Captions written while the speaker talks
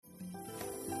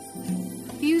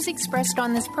views expressed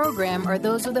on this program are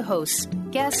those of the hosts,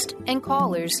 guests, and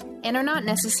callers, and are not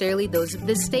necessarily those of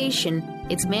this station,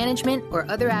 its management, or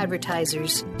other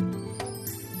advertisers.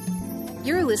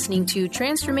 You're listening to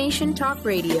Transformation Talk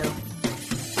Radio.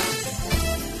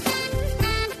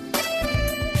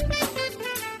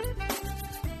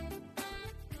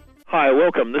 Hi,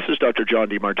 welcome. This is Dr. John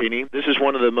DeMartini. This is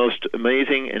one of the most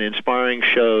amazing and inspiring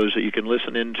shows that you can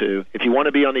listen into. If you want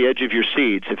to be on the edge of your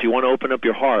seats, if you want to open up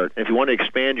your heart, if you want to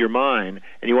expand your mind,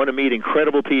 and you want to meet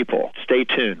incredible people, stay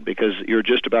tuned because you're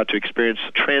just about to experience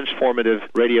a transformative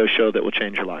radio show that will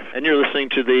change your life. And you're listening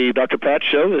to the Dr. Pat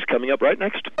Show that's coming up right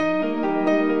next.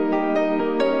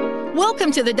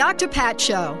 Welcome to the Dr. Pat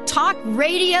Show. Talk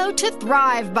radio to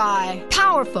thrive by.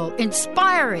 Powerful,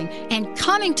 inspiring, and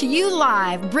coming to you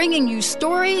live, bringing you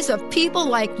stories of people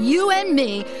like you and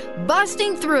me,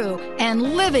 busting through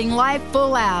and living life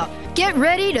full out. Get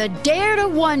ready to dare to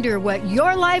wonder what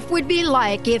your life would be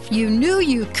like if you knew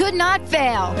you could not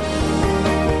fail.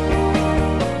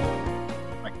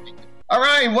 All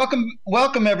right,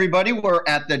 welcome everybody. We're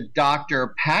at the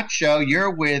Dr. Pat Show. You're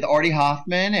with Artie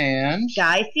Hoffman and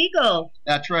Guy Siegell.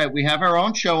 That's right. We have our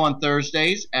own show on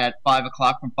Thursdays at 5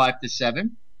 o'clock from 5 to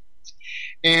 7.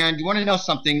 And you want to know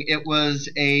something? It was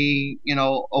a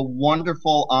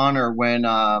wonderful honor when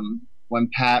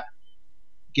Pat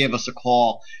gave us a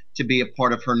call to be a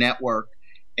part of her network.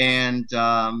 And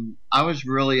I was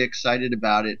really excited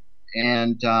about it.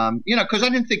 And, because I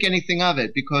didn't think anything of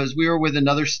it because we were with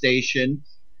another station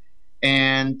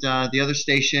and the other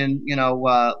station,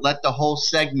 let the whole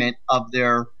segment of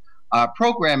their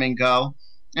programming go.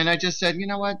 And I just said, you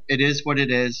know what, it is what it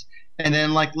is. And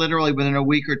then like literally within a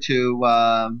week or two,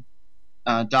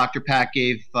 Dr. Pat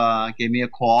gave me a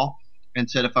call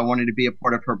and said if I wanted to be a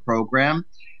part of her program.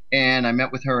 And I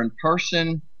met with her in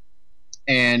person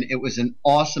and it was an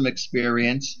awesome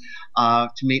experience to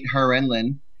meet her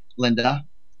and Linda,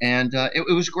 and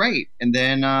it was great. And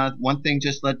then one thing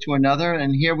just led to another,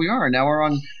 and here we are. Now we're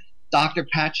on Dr.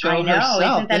 Pat Show I know,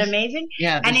 herself. Isn't that amazing?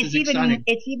 Yeah, and it's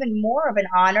even more of an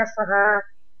honor for her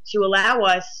to allow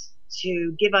us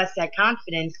to give us that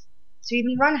confidence to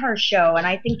even run her show. And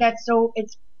I think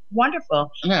it's wonderful.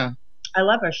 Yeah, I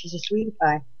love her. She's a sweetie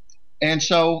pie. And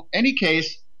so, any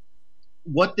case.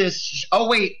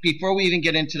 Before we even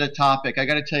get into the topic, I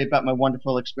got to tell you about my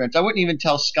wonderful experience. I wouldn't even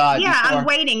tell Scott. Yeah, before. I'm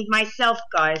waiting myself,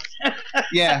 guys.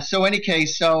 Yeah. So any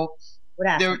case, what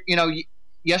happened?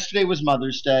 Yesterday was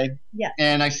Mother's Day. Yeah.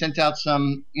 And I sent out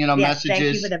some, yes, messages. Thank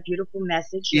you for the beautiful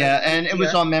message. Yeah, and it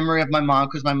was on memory of my mom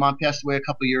because my mom passed away a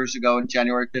couple years ago on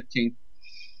January 15th.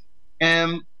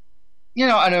 And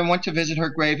and I went to visit her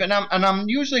grave, and I'm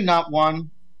usually not one.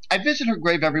 I visit her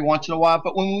grave every once in a while,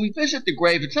 but when we visit the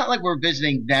grave, it's not like we're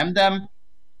visiting them,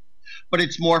 but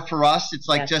it's more for us. It's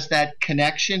like just that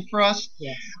connection for us.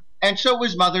 Yes. And so it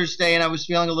was Mother's Day, and I was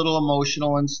feeling a little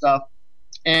emotional and stuff.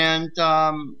 And,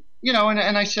 and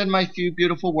I said my few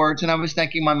beautiful words, and I was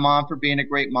thanking my mom for being a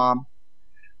great mom.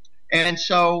 And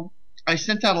so I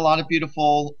sent out a lot of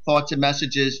beautiful thoughts and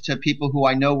messages to people who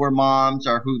I know were moms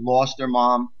or who lost their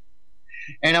mom.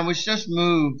 And I was just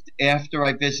moved after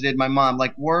I visited my mom,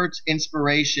 like words,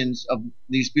 inspirations of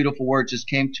these beautiful words just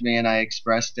came to me and I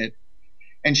expressed it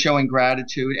and showing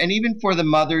gratitude. And even for the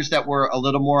mothers that were a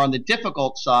little more on the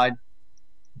difficult side,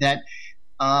 that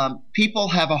people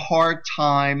have a hard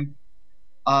time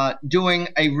doing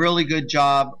a really good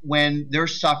job when they're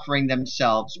suffering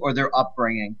themselves or their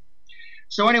upbringing.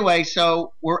 So anyway,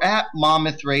 we're at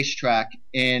Monmouth Racetrack,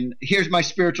 and here's my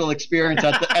spiritual experience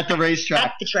at the racetrack.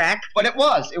 At the track. But it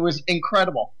was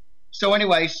incredible. So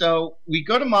anyway, we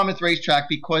go to Monmouth Racetrack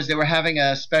because they were having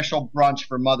a special brunch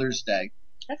for Mother's Day.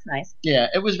 That's nice. Yeah,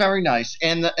 it was very nice.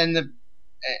 And the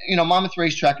Monmouth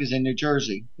Racetrack is in New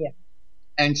Jersey. Yeah.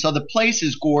 And so the place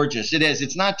is gorgeous. It is.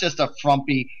 It's not just a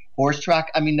frumpy horse track.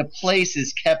 I mean, the place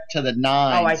is kept to the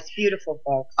nines. Oh, it's beautiful,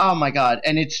 folks. Oh my God.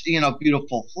 And it's,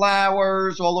 beautiful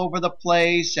flowers all over the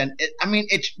place. And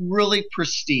it's really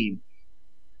pristine.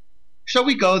 So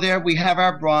we go there, we have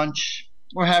our brunch,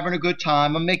 we're having a good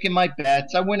time. I'm making my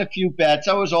bets. I win a few bets.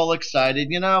 I was all excited,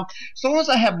 so long as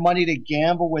I have money to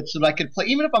gamble with so that I could play,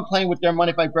 even if I'm playing with their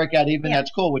money, if I break out even,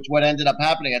 that's cool, which what ended up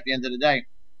happening at the end of the day.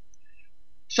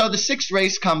 So the sixth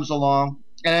race comes along.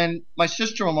 And my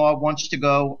sister-in-law wants to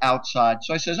go outside.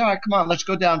 So I says, all right, come on, let's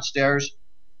go downstairs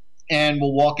and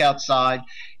we'll walk outside.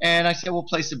 And I said, we'll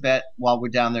place a bet while we're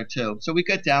down there too. So we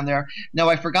get down there. Now,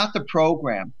 I forgot the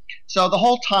program. So the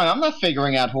whole time, I'm not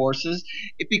figuring out horses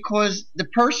because the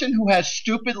person who has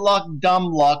stupid luck,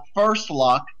 dumb luck, first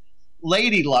luck,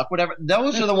 lady luck, whatever,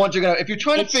 those are the ones you're going to – if you're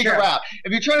trying to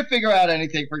figure out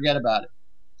anything, forget about it.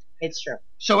 It's true.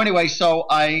 So anyway,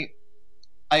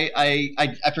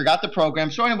 I forgot the program.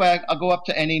 So anyway, I'll go up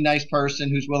to any nice person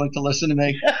who's willing to listen to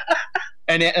me.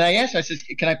 And I asked, I said,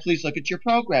 can I please look at your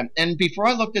program? And before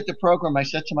I looked at the program, I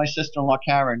said to my sister-in-law,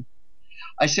 Karen,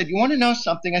 I said, you want to know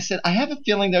something? I said, I have a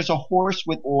feeling there's a horse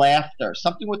with laughter.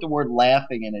 Something with the word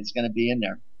laughing in it is going to be in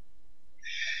there.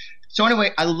 So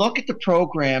anyway, I look at the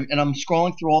program, and I'm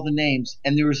scrolling through all the names,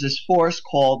 and there was this horse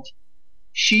called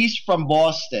She's from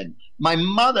Boston. My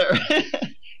mother.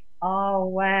 Oh,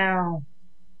 wow.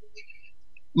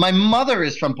 My mother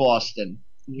is from Boston.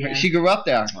 Yeah. She grew up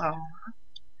there. Oh.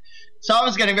 So I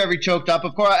was getting very choked up,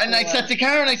 of course. And I said to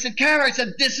Karen, Karen,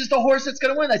 this is the horse that's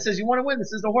going to win. I said, you want to win?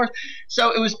 This is the horse.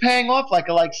 So it was paying off like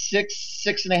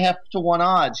 6.5 to 1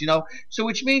 odds, you know. So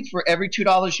which means for every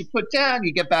 $2 you put down,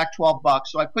 you get back $12.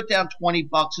 So I put down $20,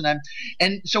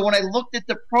 and so when I looked at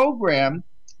the program,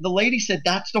 the lady said,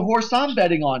 that's the horse I'm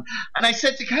betting on. And I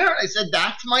said to Karen, I said,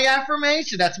 that's my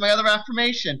affirmation. That's my other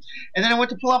affirmation. And then I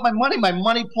went to pull out my money. My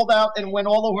money pulled out and went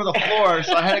all over the floor.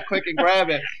 So I had to quick and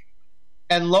grab it.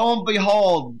 And lo and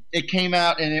behold, it came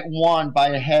out and it won by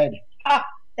a head. Ah,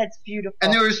 that's beautiful.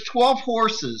 And there was 12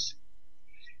 horses.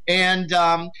 And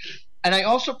I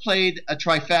also played a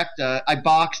trifecta. I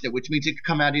boxed it, which means it could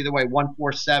come out either way, 1,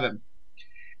 4, 7.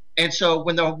 And so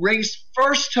when the race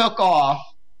first took off,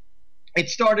 it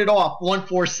started off 1,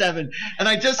 4, 7, and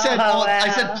I just said, wow. I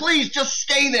said, please just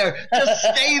stay there, just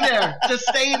stay there, just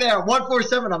stay there. 1, 4,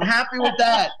 7. I'm happy with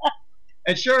that.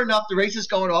 And sure enough, the race is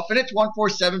going off, and it's 1, 4,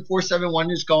 7, 4, 7, 1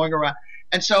 is going around,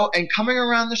 and coming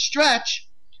around the stretch,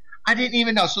 I didn't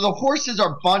even know. So the horses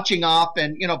are bunching up,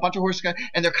 and a bunch of horses,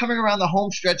 and they're coming around the home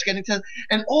stretch, getting to,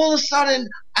 and all of a sudden,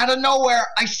 out of nowhere,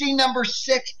 I see number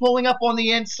 6 pulling up on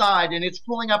the inside, and it's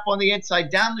pulling up on the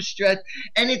inside down the stretch,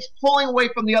 and it's pulling away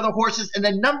from the other horses, and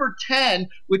then number 10,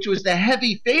 which was the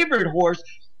heavy favorite horse,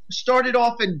 started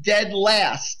off in dead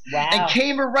last. Wow. And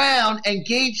came around and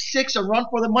gave 6 a run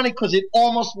for the money because it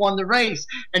almost won the race.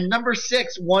 And number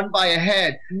 6 won by a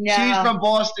head. No. She's from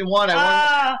Boston won.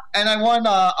 I won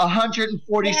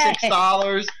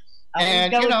 $146.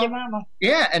 And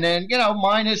yeah, and then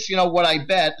minus what I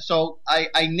bet, so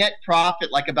I net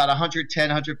profit like about $110,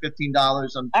 $115 on 20.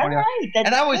 All right, that's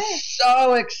and I was good.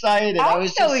 So excited. I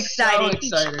was so excited.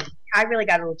 I really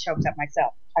got a little choked up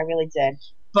myself. I really did.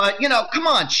 But come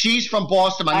on, she's from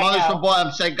Boston. My mother's from Boston.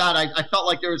 I'm saying, God, I felt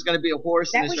like there was going to be a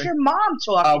horse. That was your mom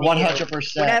talking.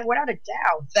 100%. Without a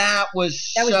doubt. That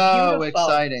was so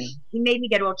exciting. He made me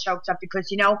get all choked up because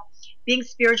being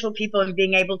spiritual people and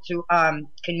being able to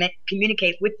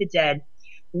communicate with the dead,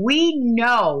 we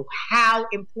know how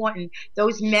important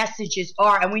those messages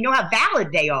are, and we know how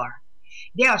valid they are.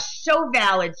 They are so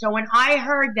valid. So when I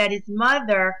heard that his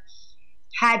mother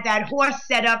had that horse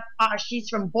set up, she's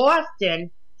from Boston,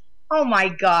 oh my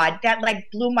God, that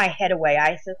blew my head away.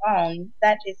 I said, and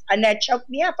that choked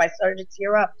me up. I started to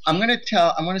tear up. I'm going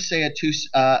to say a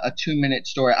 2-minute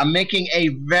story. I'm making a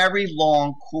very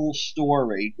long, cool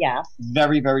story. Yeah.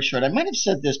 Very, very short. I might have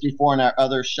said this before in our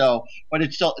other show, but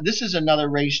this is another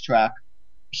racetrack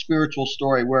spiritual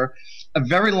story where a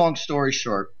very long story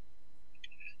short.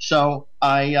 So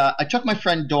I took my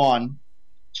friend Dawn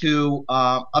to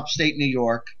upstate New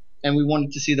York, and we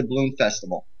wanted to see the Balloon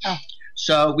Festival. Oh.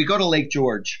 So we go to Lake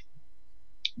George,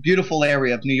 beautiful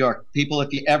area of New York. People,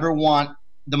 if you ever want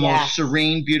the most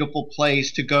serene, beautiful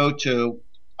place to go to,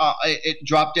 it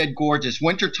drop dead gorgeous.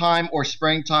 Wintertime or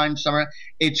springtime, summer,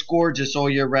 it's gorgeous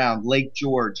all year round. Lake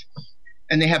George.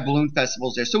 And they have balloon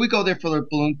festivals there. So we go there for the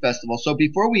balloon festival. So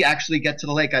before we actually get to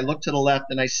the lake, I look to the left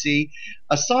and I see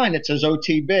a sign that says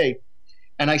OTB.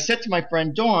 And I said to my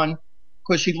friend Dawn,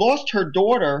 because she lost her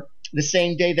daughter the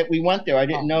same day that we went there. I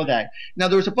didn't know that. Now,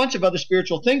 there was a bunch of other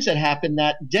spiritual things that happened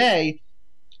that day,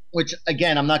 which,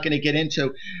 again, I'm not going to get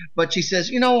into. But she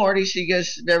says, Artie, she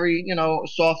gets very,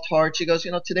 soft heart. She goes,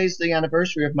 today's the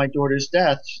anniversary of my daughter's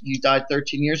death. She died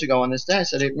 13 years ago on this day. I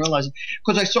said, I didn't realize it.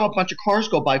 Because I saw a bunch of cars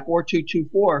go by,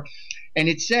 4224, and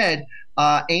it said,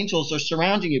 angels are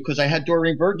surrounding you, because I had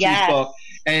Doreen Virtue's book.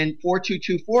 And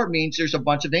 4224 means there's a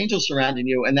bunch of angels surrounding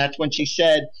you. And that's when she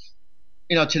said,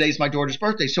 today's my daughter's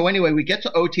birthday. So anyway, we get to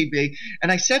OTB,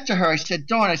 and I said to her, I said,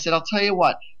 Dawn, I'll tell you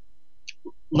what,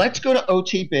 let's go to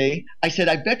OTB. I said,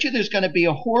 I bet you there's going to be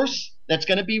a horse that's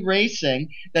going to be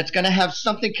racing that's going to have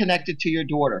something connected to your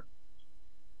daughter.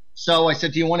 So I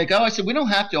said, do you want to go? I said, we don't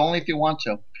have to, only if you want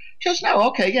to. She goes, no,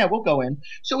 okay, yeah, we'll go in.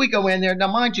 So we go in there. Now,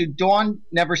 mind you, Dawn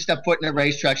never stepped foot in a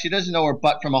racetrack. She doesn't know her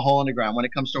butt from a hole in the ground when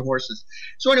it comes to horses.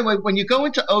 So anyway, when you go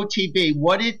into OTB,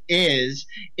 what it is,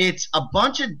 it's a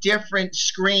bunch of different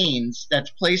screens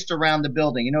that's placed around the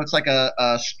building. It's like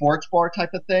a sports bar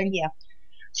type of thing. Yeah.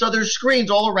 So there's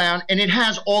screens all around, and it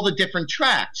has all the different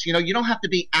tracks. You know, you don't have to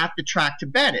be at the track to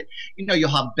bet it. You know, you'll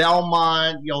have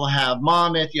Belmont, you'll have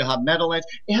Monmouth, you'll have Meadowlands.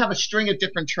 They have a string of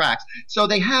different tracks. So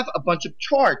they have a bunch of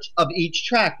charts of each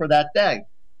track for that day.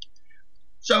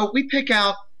 So we pick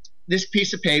out this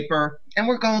piece of paper, and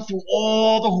we're going through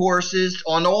all the horses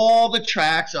on all the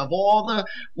tracks of all the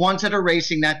ones that are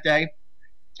racing that day.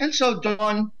 And so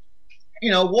Dawn, you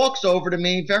know, walks over to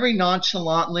me very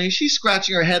nonchalantly. She's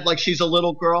scratching her head like she's a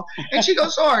little girl. And she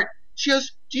goes, Art, she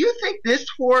goes, do you think this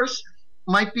horse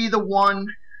might be the one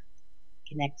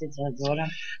Connected to her daughter?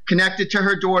 Connected to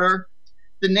her daughter.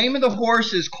 The name of the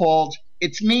horse is called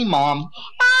It's Me, Mom.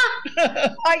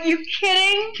 Are you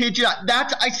kidding? Kid you?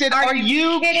 I said, are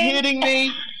you kidding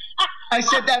me? I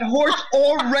said, that horse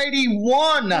already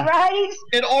won. Right?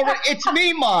 It's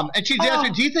me, Mom. And she's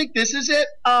asking, do you think this is it?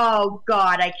 Oh,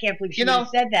 God, I can't believe she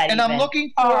said that. And I'm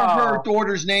looking for her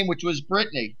daughter's name, which was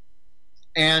Brittany.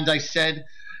 And I said,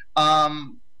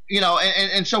 you know,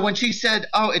 and so when she said,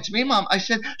 oh, it's me, Mom, I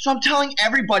said, so I'm telling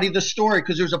everybody the story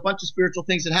because there's a bunch of spiritual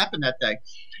things that happened that day.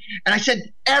 And I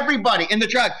said, everybody in the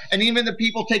track, and even the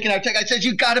people taking our check, I said,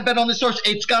 you got to bet on this horse.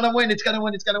 It's going to win. It's going to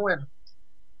win. It's going to win.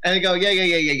 And they go,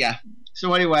 yeah.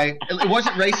 So anyway, it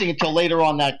wasn't racing until later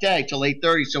on that day, till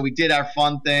 8:30. So we did our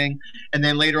fun thing. And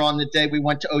then later on the day, we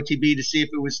went to OTB to see if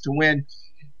it was to win.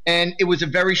 And it was a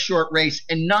very short race.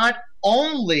 And not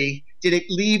only did it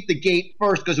leave the gate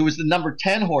first, because it was the number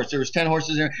 10 horse. There was 10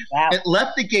 horses there. Wow. It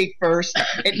left the gate first.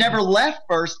 It never left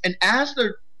first. And as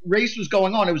the race was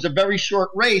going on, it was a very short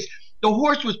race. The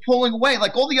horse was pulling away.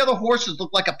 Like all the other horses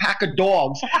looked like a pack of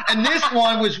dogs. And this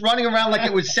one was running around like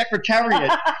it was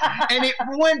Secretariat. And it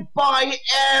went by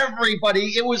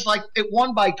everybody. It was like it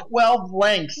won by 12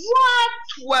 lengths. What?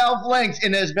 12 lengths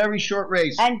in this very short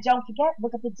race. And don't forget,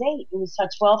 look at the date. It was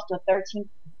 12th to 13th,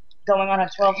 going on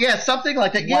 12th. Yeah, something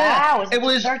like that. Wow, yeah, it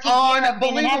was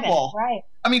unbelievable. Right.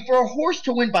 I mean, for a horse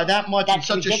to win by that much in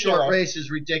such ridiculous. A short race is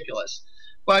ridiculous.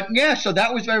 But, yeah, so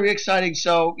that was very exciting.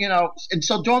 So, you know, and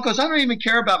so Dawn goes, I don't even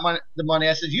care about the money.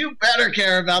 I said, you better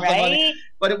care about the money.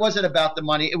 But it wasn't about the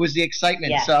money. It was the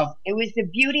excitement. Yes. So it was the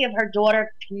beauty of her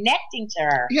daughter connecting to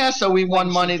her. Yeah, so we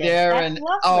won money there. That's and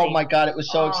lovely. Oh, my God, it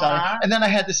was so exciting. And then I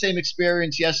had the same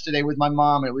experience yesterday with my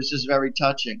mom. It was just very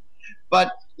touching.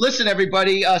 But listen,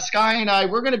 everybody, Sky and I,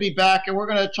 we're going to be back, and we're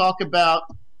going to talk about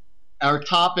our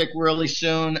topic really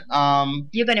soon.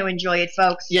 You're going to enjoy it,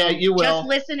 folks. Yeah, you will. Just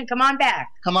listen and come on back.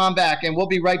 Come on back, and we'll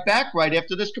be right back right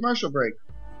after this commercial break.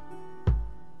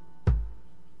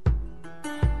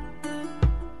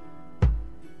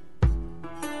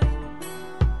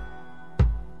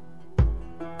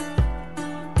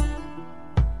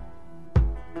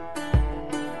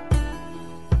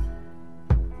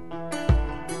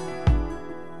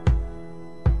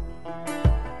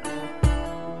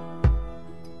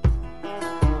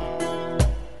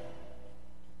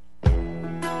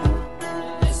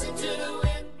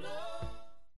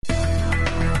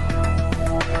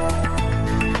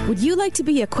 Would you like to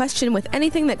be a question with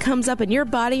anything that comes up in your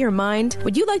body or mind?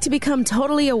 Would you like to become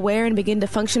totally aware and begin to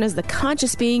function as the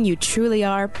conscious being you truly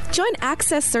are? Join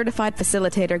Access Certified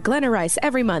Facilitator Glenna Rice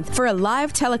every month for a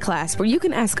live teleclass where you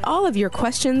can ask all of your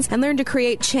questions and learn to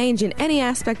create change in any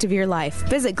aspect of your life.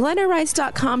 Visit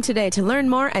glennarice.com today to learn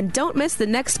more, and don't miss the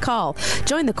next call.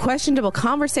 Join the questionable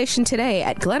conversation today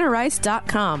at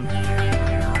glennarice.com.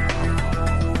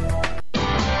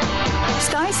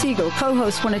 Sky Siegell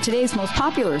co-hosts one of today's most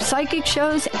popular psychic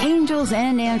shows, Angels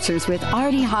and Answers, with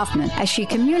Artie Hoffman, as she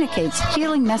communicates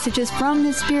healing messages from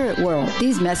the spirit world.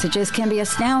 These messages can be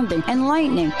astounding,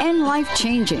 enlightening, and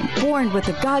life-changing. Born with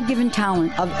the God-given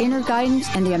talent of inner guidance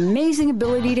and the amazing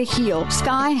ability to heal,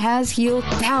 Sky has healed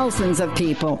thousands of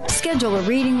people. Schedule a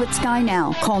reading with Sky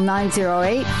now. Call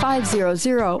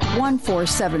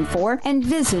 908-500-1474 and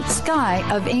visit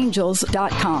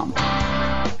skyofangels.com.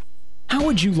 How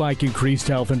would you like increased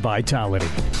health and vitality?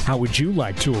 How would you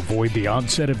like to avoid the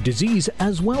onset of disease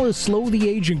as well as slow the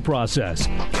aging process?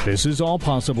 This is all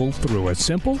possible through a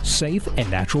simple, safe, and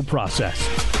natural process.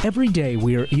 Every day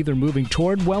we are either moving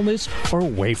toward wellness or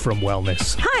away from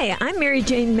wellness. Hi, I'm Mary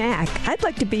Jane Mack. I'd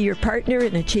like to be your partner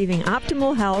in achieving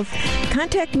optimal health.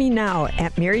 Contact me now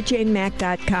at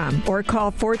maryjanemack.com or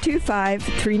call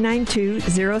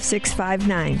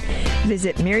 425-392-0659.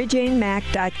 Visit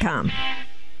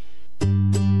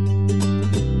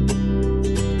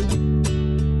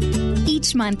Each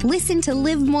Each month, listen to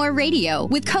Live More Radio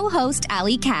with co-host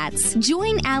Allie Katz.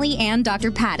 Join Allie and Dr.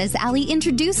 Pat as Allie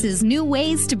introduces new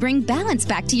ways to bring balance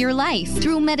back to your life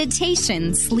through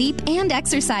meditation, sleep, and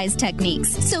exercise techniques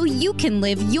so you can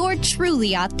live your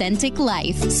truly authentic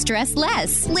life. Stress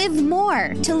less, live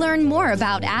more. To learn more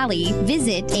about Allie,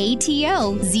 visit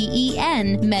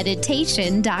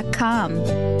atozenmeditation.com.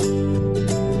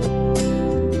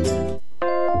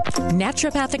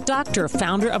 Naturopathic doctor,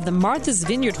 founder of the Martha's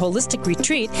Vineyard Holistic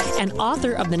Retreat, and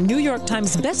author of the New York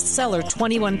Times bestseller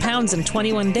 21 Pounds in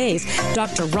 21 Days,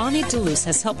 Dr. Ronnie DeLuce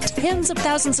has helped tens of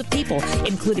thousands of people,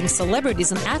 including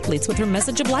celebrities and athletes, with her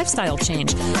message of lifestyle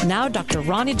change. Now Dr.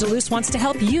 Ronnie DeLuce wants to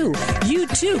help you. You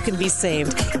too can be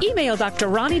saved. Email Dr.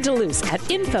 Ronnie DeLuce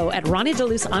at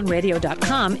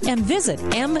info@ronniedeluceonradio.com and visit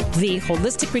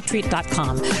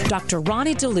mtheholisticretreat.com. Dr.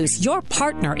 Ronnie DeLuce, your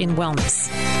partner in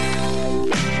wellness.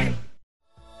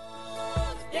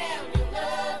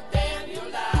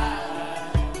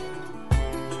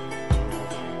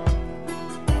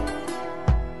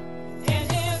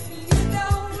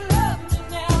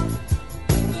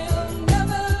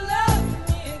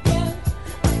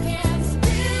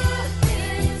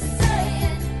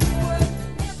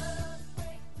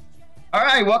 All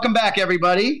right, welcome back,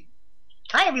 everybody.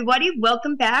 Hi, everybody.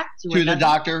 Welcome back to the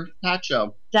Dr. Pat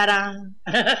Show. Ta-da.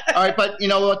 All right, but you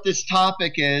know what this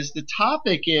topic is? The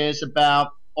topic is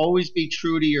about always be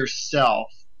true to yourself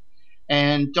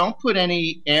and don't put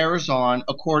any airs on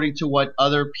according to what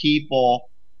other people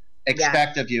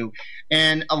expect of you.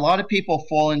 And a lot of people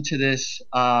fall into this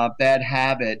bad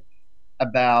habit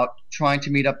about trying to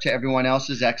meet up to everyone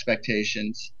else's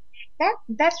expectations.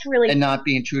 That's really, and not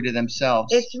being true to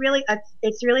themselves. It's really a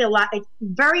lot. It's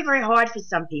very, very hard for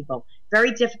some people.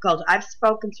 Very difficult. I've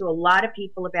spoken to a lot of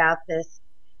people about this,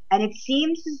 and it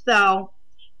seems as though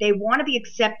they want to be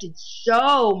accepted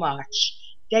so much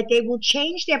that they will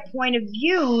change their point of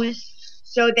views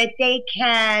so that they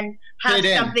can have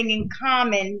something in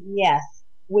common. Yes.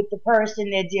 With the person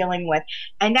they're dealing with.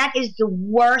 And that is the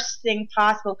worst thing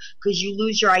possible because you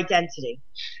lose your identity.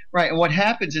 Right. And what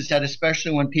happens is that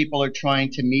especially when people are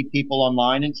trying to meet people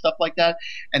online and stuff like that,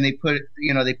 and they put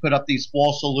up these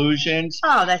false illusions.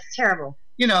 Oh, that's terrible.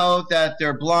 You know, that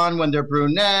they're blonde when they're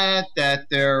brunette, that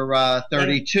they're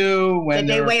 32 when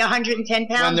they weigh 110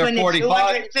 pounds when they're 45.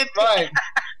 250. Right.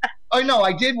 Oh, no,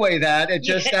 I did weigh that. It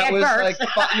just, that was birth.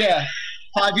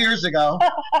 5 years ago.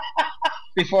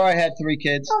 Before I had 3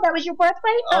 kids. Oh, that was your birth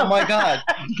weight? Oh, my God.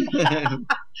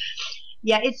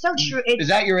 Yeah, it's so true. Is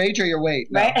that your age or your weight?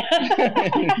 No. Right?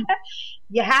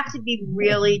 You have to be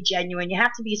really genuine. You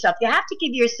have to be yourself. You have to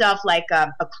give yourself like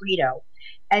a credo.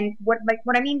 And what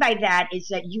I mean by that is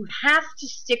that you have to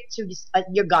stick to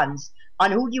your guns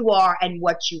on who you are and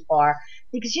what you are.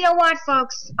 Because you know what,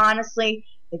 folks? Honestly,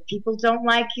 if people don't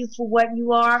like you for what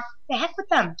you are, the heck with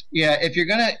them. Yeah, if you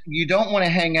don't want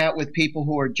to hang out with people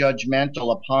who are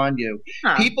judgmental upon you.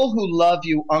 Huh. People who love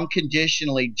you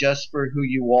unconditionally just for who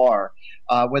you are,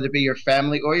 whether it be your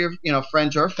family or your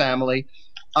friends or family.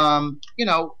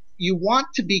 You want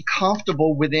to be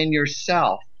comfortable within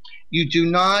yourself. You do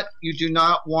not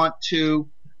want to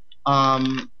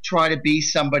try to be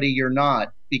somebody you're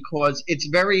not, because it's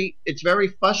very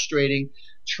frustrating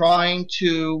trying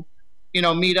to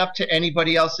meet up to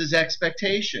anybody else's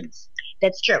expectations.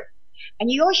 That's true. And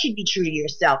you always should be true to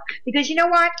yourself, because you know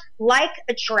what? Like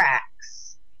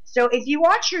attracts. So if you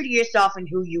are true to yourself and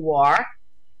who you are,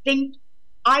 then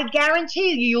I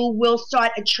guarantee you will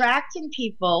start attracting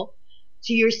people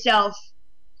to yourself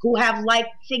who have like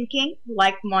thinking,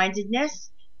 like-mindedness,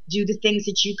 do the things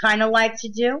that you kind of like to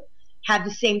do, have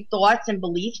the same thoughts and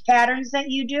belief patterns that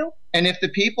you do. And if the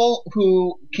people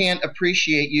who can't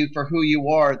appreciate you for who you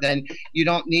are, then you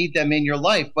don't need them in your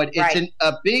life. But it's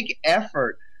a big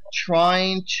effort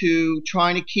trying to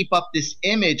keep up this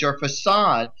image or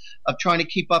facade of trying to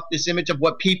keep up this image of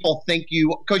what people think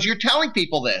you, because you're telling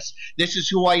people this is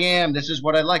who I am, this is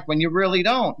what I like, when you really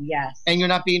don't. Yes. And you're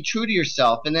not being true to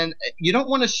yourself. And then you don't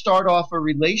want to start off a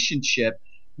relationship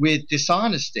with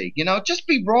dishonesty. Just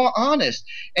be raw honest.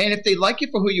 And if they like you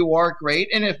for who you are, great.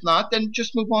 And if not, then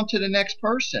just move on to the next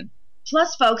person.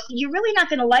 Plus, folks, you're really not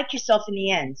going to like yourself in the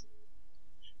end.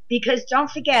 Because don't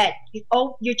forget,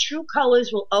 your true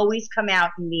colors will always come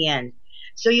out in the end.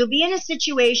 So you'll be in a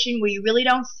situation where you really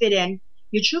don't fit in.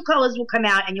 Your true colors will come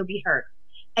out and you'll be hurt.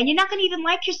 And you're not going to even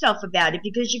like yourself about it,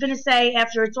 because you're going to say,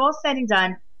 after it's all said and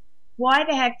done, why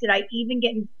the heck did I even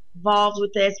get involved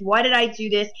with this? Why did I do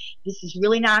this? This is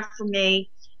really not for me,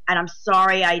 and I'm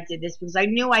sorry I did this, because I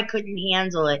knew I couldn't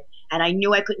handle it, and I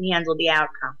knew I couldn't handle the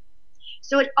outcome.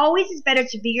 So it always is better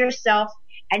to be yourself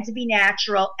and to be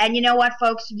natural. And you know what,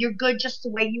 folks? You're good just the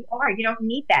way you are. You don't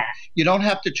need that. You don't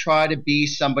have to try to be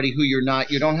somebody who you're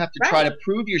not. You don't have to try to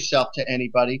prove yourself to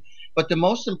anybody. But the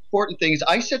most important thing is,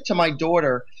 I said to my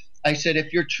daughter, I said,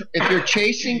 if you're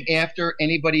chasing after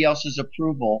anybody else's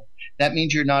approval, that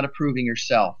means you're not approving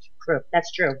yourself. True.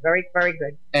 That's true. Very, very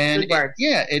good. And good words.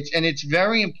 It's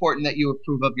very important that you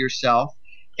approve of yourself.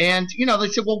 And, you know, they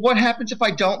said, well, what happens if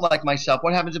I don't like myself?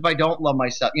 What happens if I don't love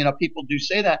myself? You know, people do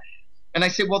say that. And I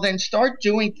said, well, then start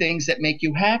doing things that make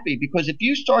you happy. Because if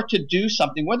you start to do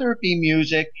something, whether it be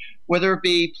music, whether it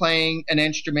be playing an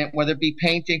instrument, whether it be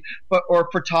painting or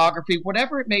photography,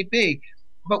 whatever it may be,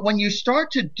 but when you start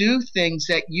to do things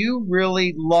that you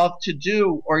really love to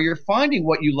do, or you're finding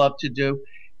what you love to do,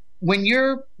 when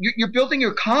you're building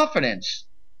your confidence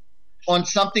on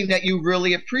something that you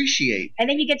really appreciate. And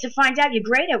then you get to find out you're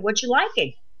great at what you're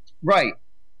liking. Right.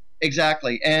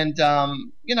 Exactly. And,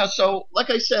 you know, so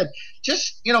like I said,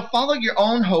 just, you know, follow your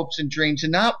own hopes and dreams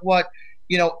and not what,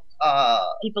 you know,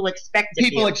 people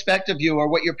expect of you or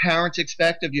what your parents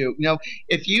expect of you. You know,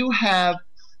 if you have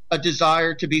a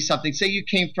desire to be something, say you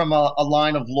came from a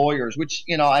line of lawyers, which,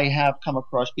 you know, I have come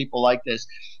across people like this,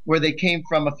 where they came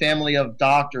from a family of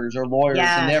doctors or lawyers,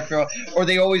 and therefore, or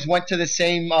they always went to the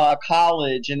same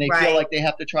college, and they feel like they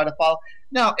have to try to follow.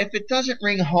 No, if it doesn't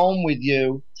ring home with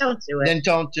you, don't do it. Then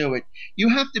don't do it. You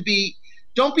have to be.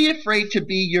 Don't be afraid to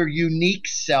be your unique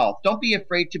self. Don't be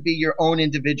afraid to be your own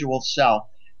individual self.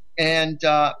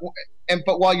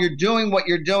 But while you're doing what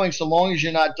you're doing, so long as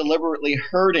you're not deliberately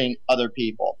hurting other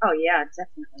people. Oh, yeah,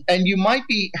 definitely. And you might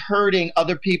be hurting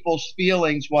other people's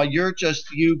feelings while you're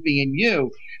just you being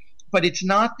you, but it's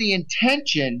not the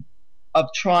intention of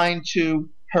trying to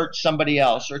hurt somebody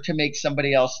else or to make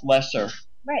somebody else lesser.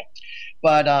 Right.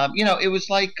 But, you know, it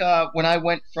was like when I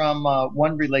went from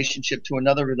one relationship to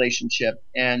another relationship.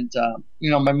 And, you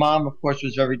know, my mom, of course,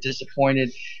 was very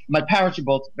disappointed. My parents were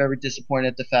both very disappointed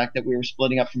at the fact that we were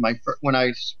splitting up when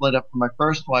I split up from my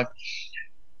first wife.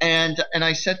 And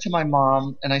I said to my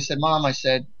mom, and I said, Mom, I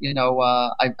said, you know,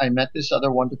 I met this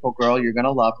other wonderful girl. You're going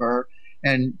to love her.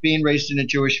 And being raised in a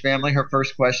Jewish family, her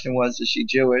first question was, is she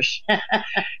Jewish?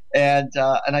 And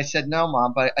I said, no,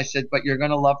 Mom. But I said, but you're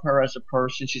going to love her as a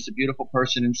person. She's a beautiful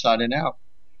person inside and out.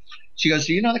 She goes,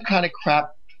 do you know the kind of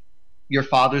crap your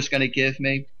father's going to give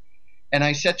me? And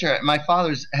I said to her, my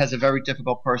father has a very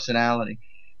difficult personality.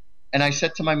 And I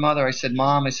said to my mother, I said,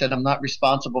 Mom, I said, I'm not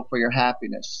responsible for your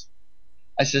happiness.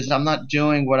 I said, I'm not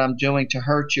doing what I'm doing to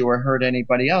hurt you or hurt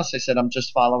anybody else. I said, I'm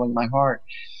just following my heart.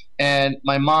 And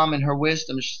my mom, in her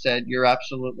wisdom, she said, you're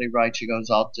absolutely right. She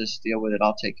goes, I'll just deal with it.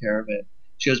 I'll take care of it.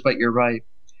 She goes, but you're right.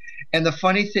 And the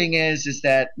funny thing is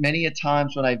that many a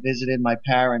times when I visited my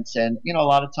parents, and, you know, a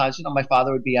lot of times, you know, my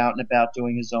father would be out and about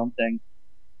doing his own thing.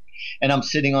 And I'm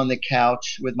sitting on the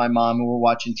couch with my mom and we're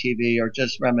watching TV or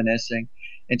just reminiscing.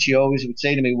 And she always would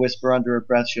say to me, whisper under her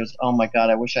breath, she goes, oh, my God,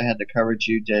 I wish I had the courage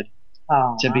you did.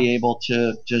 To be able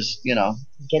to just, you know,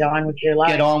 get on with your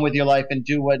life and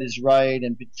do what is right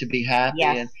and to be happy.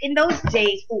 Yes. And in those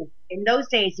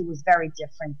days, it was very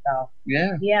different, though.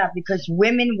 Yeah. Yeah, because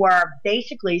women were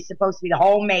basically supposed to be the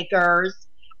homemakers.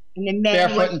 And the men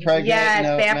barefoot and pregnant. Yes,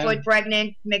 barefoot,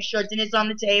 pregnant, make sure dinner's on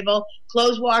the table,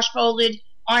 clothes washed, folded,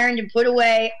 ironed, and put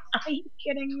away. Are you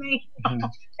kidding me? Mm-hmm.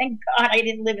 Thank God I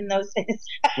didn't live in those days.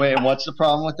 Wait, and what's the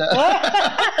problem with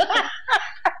that?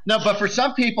 No, but for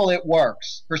some people it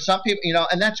works. For some people, you know,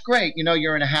 and that's great. You know,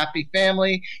 you're in a happy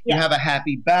family. You have a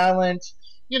happy balance.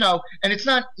 You know, and it's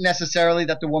not necessarily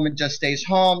that the woman just stays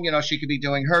home. You know, she could be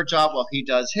doing her job while he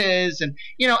does his. And,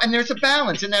 you know, and there's a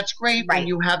balance. And that's great when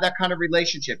you have that kind of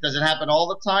relationship. Does it happen all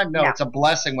the time? No, it's a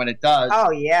blessing when it does.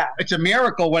 Oh, yeah. It's a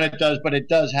miracle when it does, but it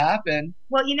does happen.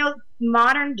 Well, you know,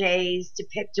 modern days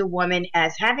depict a woman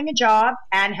as having a job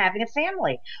and having a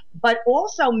family. But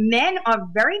also men are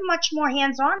very much more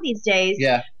hands-on these days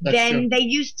than they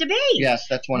used to be. Yes,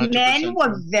 that's 100%. Men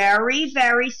were very,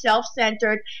 very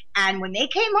self-centered. And when they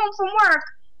came home from work,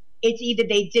 it's either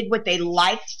they did what they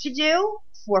liked to do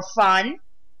for fun,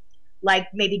 like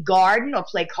maybe garden or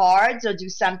play cards or do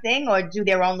something or do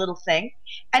their own little thing.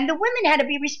 And the women had to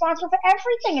be responsible for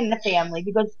everything in the family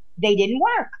because they didn't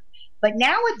work. But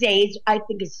nowadays, I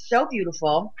think it's so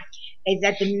beautiful is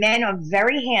that the men are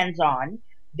very hands-on.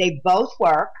 They both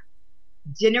work.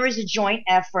 Dinner is a joint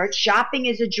effort. Shopping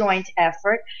is a joint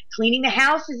effort. Cleaning the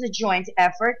house is a joint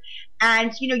effort.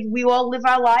 And, you know, we all live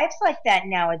our lives like that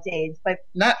nowadays. But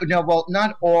not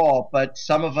all, but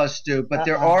some of us do. But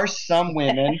there are some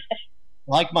women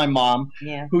like my mom,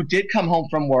 who did come home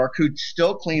from work, who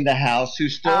still cleaned the house, who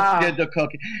still did the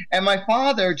cooking. And my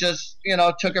father just, you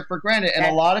know, took it for granted. And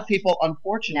a lot of people,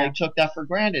 unfortunately, took that for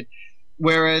granted.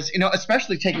 Whereas,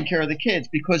 especially taking care of the kids,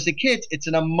 because the kids, it's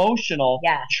an emotional,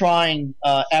 trying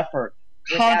effort.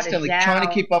 Constantly trying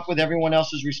to keep up with everyone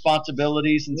else's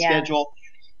responsibilities and schedule.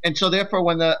 And so therefore,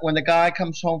 when the guy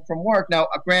comes home from work, now,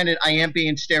 granted, I am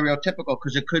being stereotypical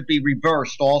because it could be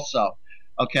reversed also.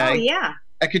 Okay. Oh, yeah.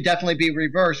 It could definitely be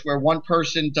reversed where one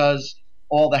person does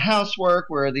all the housework,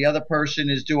 where the other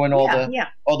person is doing all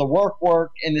the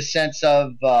work in the sense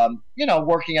of,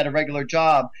 working at a regular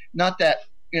job. Not that,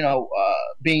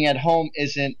 being at home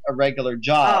isn't a regular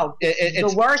job. Oh,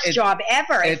 it's the worst job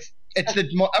ever. It's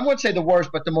I wouldn't say the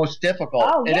worst, but the most difficult.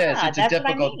 Oh, it is. It's a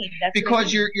difficult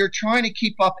because you're trying to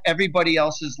keep up everybody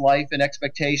else's life and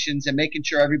expectations and making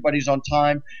sure everybody's on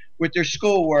time with their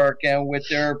schoolwork and with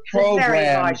their programs. It's a very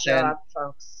hard job,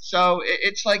 folks. So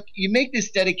it's like you make this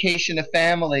dedication to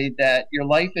family that your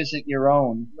life isn't your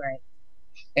own. Right.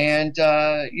 And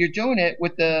you're doing it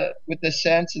with the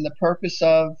sense and the purpose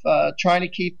of trying to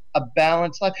keep a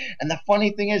balanced life. And the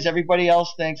funny thing is, everybody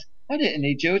else thinks, I didn't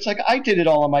need you. It's like I did it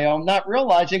all on my own, not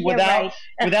realizing without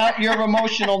your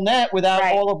emotional net, without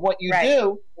all of what you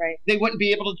do, they wouldn't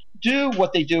be able to do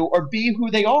what they do or be who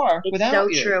they are without you.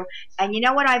 It's so true. And you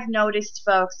know what I've noticed,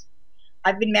 folks?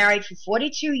 I've been married for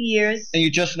 42 years. And you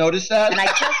just noticed that? And I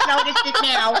just noticed it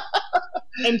now.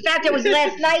 In fact, it was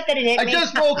last night that it hit me. I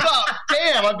just woke up.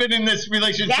 Damn, I've been in this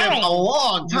relationship a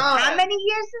long time. How many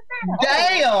years is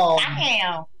that?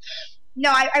 Damn. No,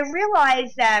 I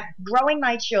realized that growing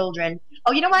my children.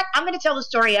 Oh, you know what? I'm going to tell the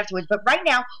story afterwards. But right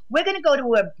now, we're going to go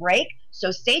to a break.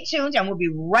 So stay tuned, and we'll be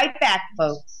right back,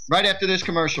 folks. Right after this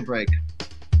commercial break.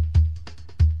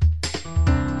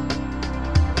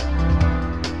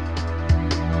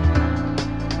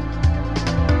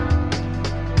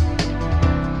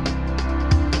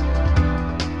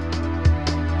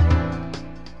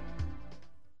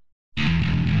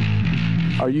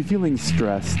 Are you feeling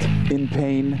stressed, in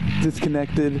pain,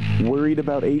 disconnected, worried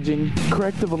about aging?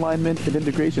 Corrective alignment and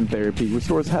integration therapy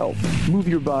restores health. Move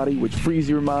your body, which frees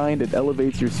your mind and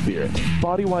elevates your spirit.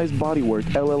 Bodywise Bodywork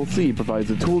LLC provides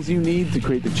the tools you need to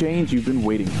create the change you've been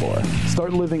waiting for.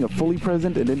 Start living a fully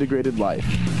present and integrated life.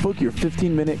 Book your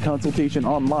 15-minute consultation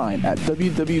online at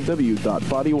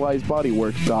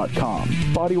www.bodywisebodywork.com.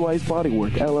 Bodywise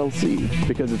Bodywork LLC,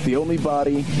 because it's the only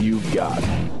body you've got.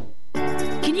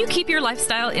 Can you keep your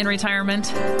lifestyle in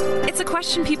retirement? It's a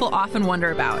question people often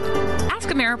wonder about. Ask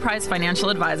Ameriprise financial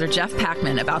advisor Jeff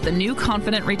Packman about the new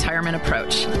Confident Retirement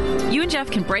Approach. You and Jeff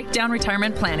can break down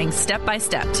retirement planning step by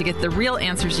step to get the real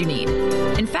answers you need.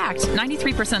 In fact,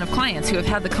 93% of clients who have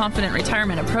had the Confident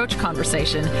Retirement Approach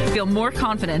conversation feel more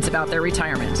confident about their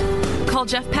retirement. Call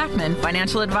Jeff Packman,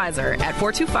 financial advisor, at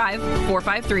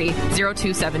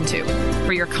 425-453-0272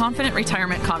 for your Confident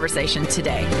Retirement conversation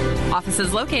today. Office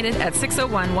is located at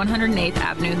 601 108th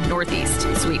Avenue Northeast,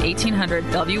 Suite 1800,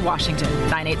 Bellevue, Washington,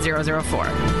 98004.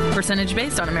 Percentage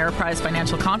based on Ameriprise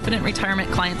Financial Confident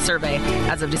Retirement Client Survey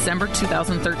as of December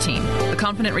 2013. The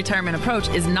Confident Retirement Approach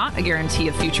is not a guarantee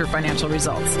of future financial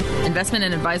results. Investment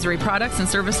and advisory products and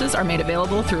services are made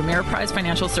available through Ameriprise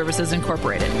Financial Services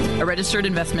Incorporated, a registered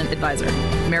investment advisor.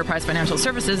 Ameriprise Financial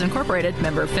Services Incorporated,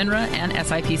 member FINRA and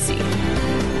SIPC.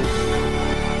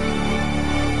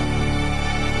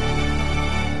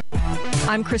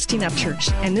 I'm Christine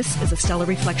Upchurch, and this is a Stellar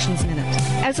Reflections Minute.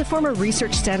 As a former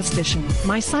research statistician,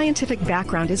 my scientific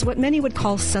background is what many would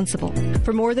call sensible.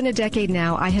 For more than a decade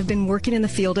now, I have been working in the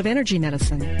field of energy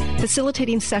medicine,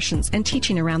 facilitating sessions and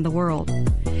teaching around the world.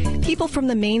 People from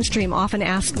the mainstream often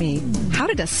ask me, how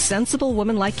did a sensible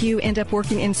woman like you end up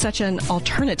working in such an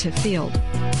alternative field?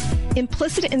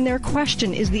 Implicit in their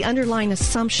question is the underlying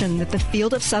assumption that the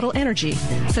field of subtle energy,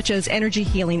 such as energy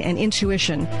healing and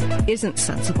intuition, isn't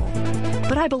sensible.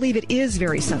 But I believe it is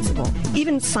very sensible.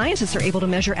 Even scientists are able to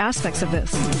measure aspects of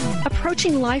this.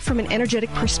 Approaching life from an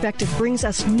energetic perspective brings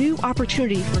us new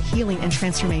opportunity for healing and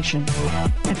transformation.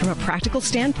 And from a practical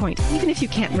standpoint, even if you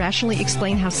can't rationally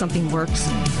explain how something works,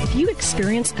 if you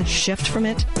experience a shift from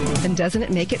it, then doesn't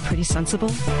it make it pretty sensible?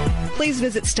 Please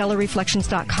visit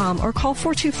StellarReflections.com or call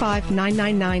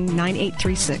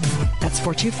 425-999-9836. That's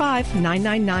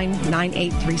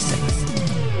 425-999-9836.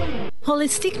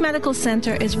 Holistic Medical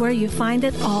Center is where you find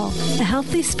it all. A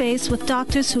healthy space with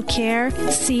doctors who care,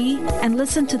 see, and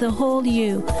listen to the whole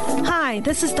you. Hi,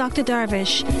 this is Dr.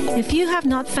 Darvish. If you have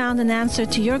not found an answer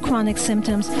to your chronic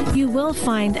symptoms, you will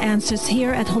find answers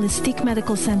here at Holistic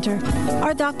Medical Center.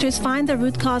 Our doctors find the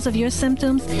root cause of your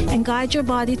symptoms and guide your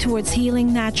body towards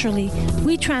healing naturally.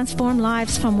 We transform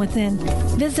lives from within.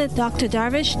 Visit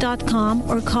drdarvish.com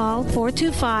or call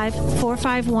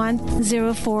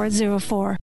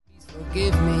 425-451-0404.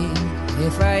 Forgive me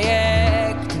if I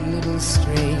act a little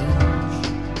strange.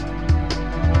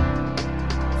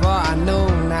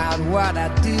 about what I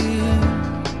do.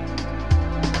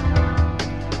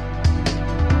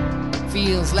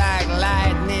 Feels like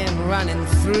lightning running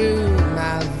through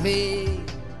my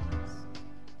veins.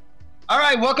 All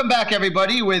right, welcome back,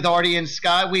 everybody, with Artie and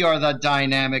Sky. We are the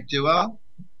dynamic duo.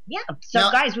 Yeah. So,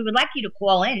 now, guys, we would like you to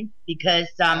call in because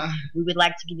we would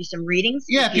like to give you some readings.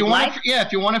 Yeah, if you want,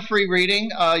 if you want a free reading,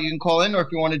 you can call in, or if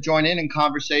you want to join in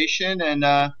conversation and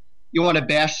you want to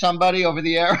bash somebody over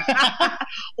the air,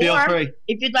 feel free.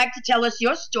 If you'd like to tell us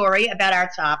your story about our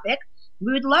topic,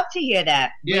 we would love to hear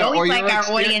that. Yeah, we always like our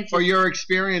audiences. Or your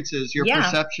experiences, your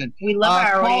perception. We love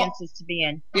our audiences to be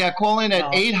in. Yeah, call in at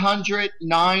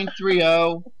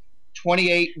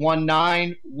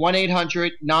 800-930-2819,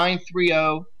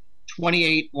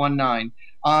 1-800-930-2819.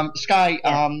 Sky,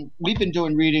 we've been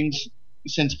doing readings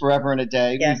since forever and a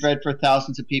day. Yes. We've read for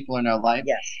thousands of people in our life.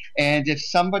 Yes. And if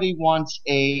somebody wants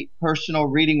a personal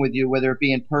reading with you, whether it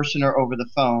be in person or over the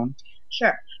phone.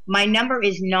 Sure. My number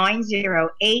is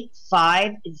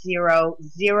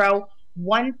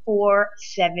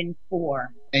 908-500-1474.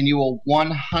 And you will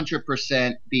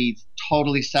 100% be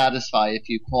totally satisfied if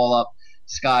you call up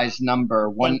Sky's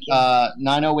number,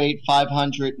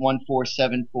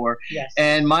 908-500-1474. Yes.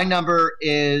 And my number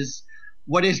is,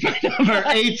 what is my number?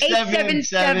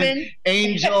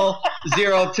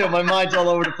 877-ANGEL-02. My mind's all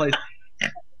over the place.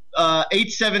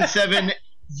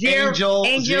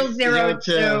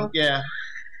 877-ANGEL-02. Yeah.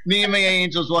 Me and my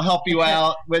angels will help you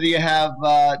out, whether you have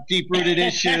deep-rooted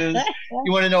issues,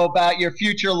 you want to know about your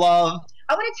future love.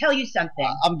 I want to tell you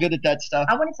something. I'm good at that stuff.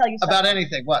 I want to tell you something. About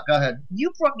anything. What? Go ahead.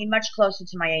 You brought me much closer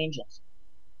to my angels.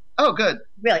 Oh, good.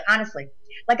 Really, honestly.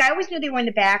 Like, I always knew they were in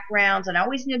the background, and I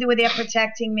always knew they were there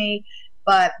protecting me.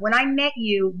 But when I met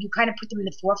you, you kind of put them in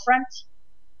the forefront.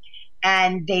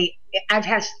 And I've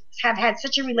had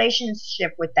such a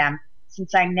relationship with them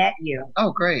since I met you.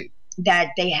 Oh, great.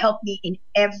 That they help me in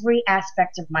every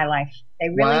aspect of my life. They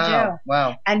really do.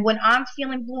 Wow. And when I'm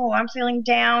feeling blue, or I'm feeling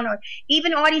down, or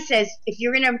even Artie says, if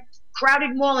you're in a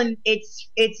crowded mall and it's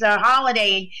a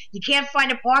holiday and you can't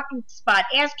find a parking spot,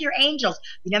 ask your angels.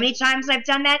 You know how many times I've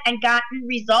done that and gotten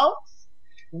results?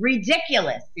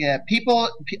 Ridiculous. Yeah,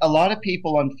 a lot of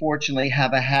people, unfortunately,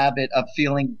 have a habit of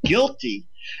feeling guilty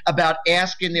about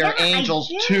asking their angels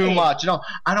too much.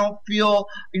 I don't feel,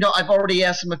 I've already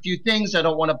asked them a few things. I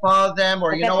don't want to bother them.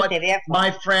 Or, you know what,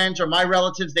 my friends or my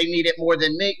relatives, they need it more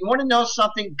than me. You want to know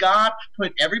something? God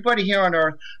put everybody here on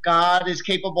earth. God is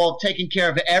capable of taking care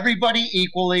of everybody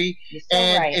equally.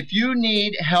 And if you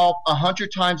need help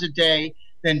 100 times a day,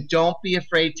 then don't be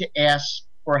afraid to ask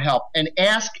for help. And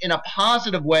ask in a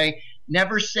positive way.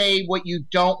 Never say what you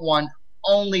don't want.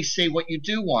 Only say what you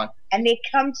do want. And they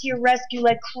come to your rescue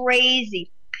like crazy.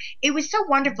 It was so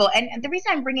wonderful. And the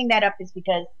reason I'm bringing that up is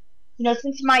because,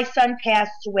 since my son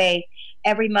passed away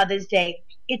every Mother's Day,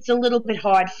 it's a little bit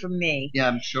hard for me. Yeah,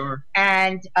 I'm sure.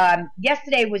 And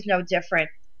yesterday was no different.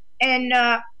 And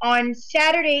on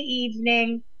Saturday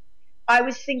evening, I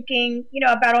was thinking,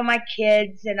 about all my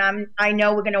kids, and I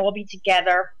know we're going to all be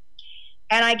together.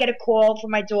 And I get a call from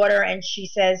my daughter, and she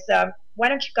says, why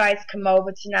don't you guys come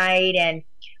over tonight, and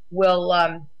we'll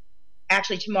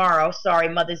actually tomorrow,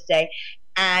 Mother's Day,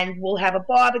 and we'll have a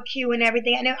barbecue and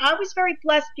everything. And I was very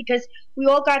blessed because we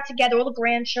all got together, all the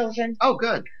grandchildren. Oh,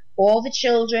 good. All the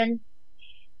children.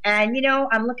 And,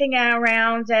 I'm looking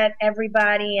around at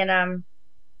everybody, and I'm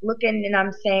looking and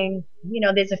I'm saying,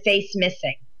 there's a face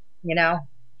missing,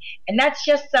 And that's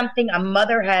just something a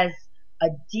mother has a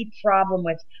deep problem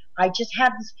with. I just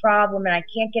have this problem, and I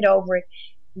can't get over it.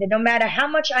 No matter how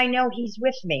much I know, he's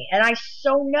with me. And I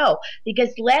so know,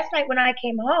 because last night when I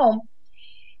came home,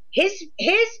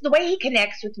 the way he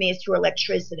connects with me is through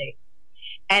electricity.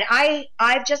 And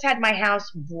I've just had my house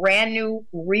brand new,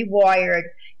 rewired.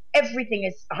 Everything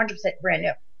is 100% brand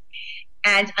new.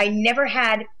 And I never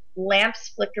had lamps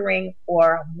flickering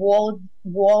or wall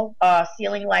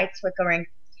ceiling lights flickering.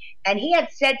 And he had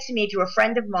said to me, through a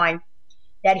friend of mine,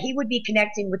 that he would be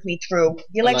connecting with me through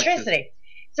the electricity.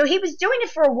 So he was doing it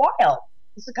for a while.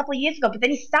 This was a couple of years ago, but then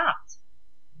he stopped.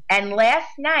 And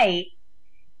last night,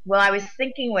 while I was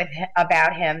thinking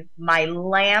about him, my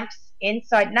lamps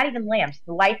inside, not even lamps,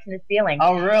 the lights in the ceiling,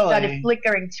 started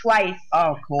flickering twice.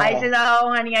 Oh, cool. I said,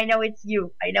 oh, honey, I know it's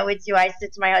you. I know it's you. I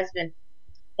said to my husband,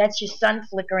 that's your son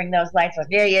flickering those lights. Like,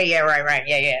 yeah, right,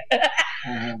 yeah.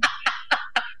 Mm-hmm.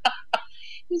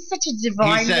 He's such a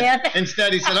divine man.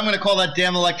 Instead, he said, I'm going to call that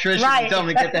damn electrician and tell him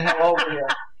to get the hell over here.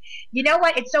 You know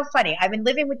what? It's so funny. I've been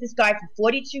living with this guy for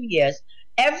 42 years.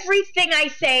 Everything I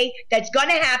say that's going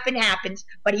to happen happens,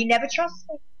 but he never trusts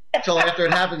me. Until after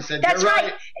it happens, said, that's you're right.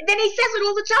 And then he says it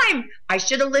all the time. I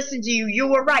should have listened to you. You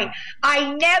were right.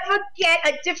 I never get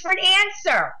a different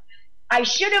answer. I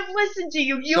should have listened to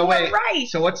you. You So were wait, right.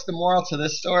 So what's the moral to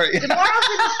this story? The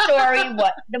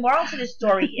moral to the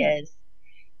story is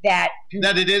that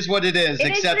it is what it is.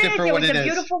 Accept it for what it is. It was a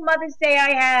beautiful Mother's Day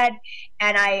I had,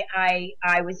 and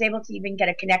I was able to even get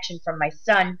a connection from my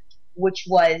son, which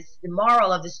was the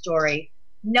moral of the story,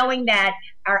 knowing that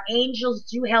our angels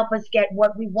do help us get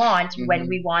what we want when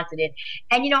we wanted it.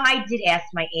 And, I did ask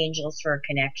my angels for a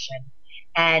connection.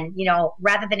 And,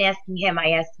 rather than asking him,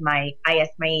 I asked my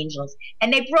angels,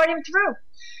 and they brought him through.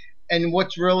 And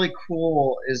what's really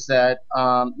cool is that,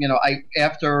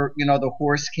 after the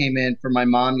horse came in for my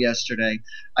mom yesterday,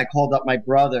 I called up my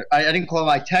brother. I didn't call him.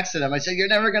 I texted him. I said, "You're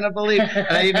never going to believe." And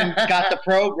I even got the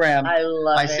program.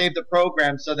 I saved the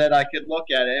program so that I could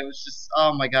look at it. It was just,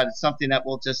 oh my God, it's something that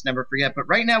we'll just never forget. But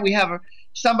right now we have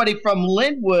somebody from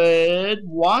Linwood,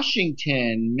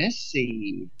 Washington,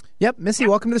 Missy. Yep, Missy,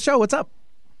 welcome to the show. What's up?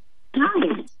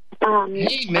 Hi.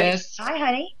 Hey, Miss. Hi,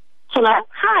 honey. Hello.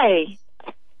 Hi.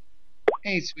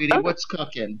 Hey, sweetie. What's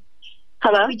cooking?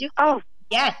 Hello. Oh,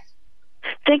 yes.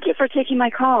 Thank you for taking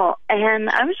my call. And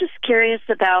I was just curious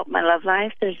about my love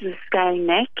life. There's this guy,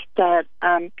 Nick, that,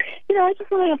 I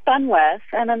just want to have fun with.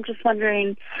 And I'm just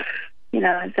wondering, is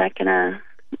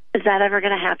that ever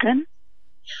going to happen?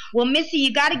 Well, Missy,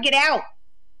 you got to get out.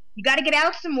 You got to get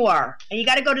out some more. And you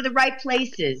got to go to the right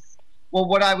places. Well,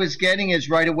 what I was getting is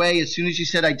right away, as soon as you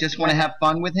said, I just want to have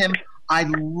fun with him, I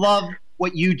love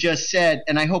what you just said.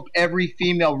 And I hope every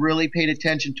female really paid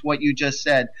attention to what you just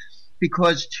said.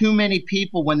 Because too many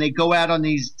people, when they go out on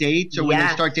these dates or when they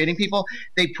start dating people,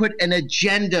 they put an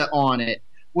agenda on it.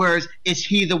 Whereas, is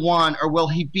he the one or will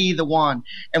he be the one?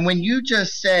 And when you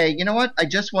just say, you know what, I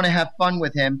just want to have fun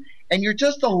with him, and you're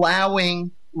just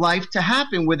allowing life to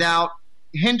happen without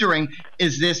hindering,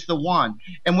 is this the one?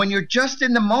 And when you're just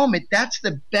in the moment, that's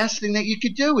the best thing that you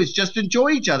could do, is just enjoy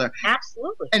each other.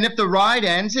 Absolutely. And if the ride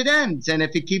ends, it ends. And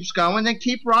if it keeps going, then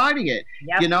keep riding it.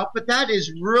 Yep. But that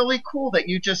is really cool that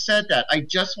you just said that. I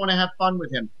just want to have fun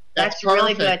with him. That's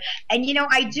really good. And,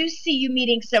 I do see you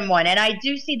meeting someone, and I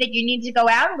do see that you need to go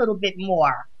out a little bit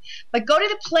more. But go to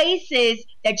the places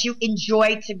that you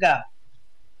enjoy to go.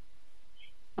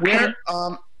 Where,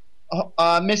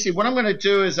 Missy, what I'm going to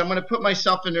do is I'm going to put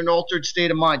myself in an altered state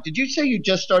of mind. Did you say you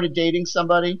just started dating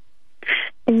somebody?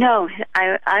 No,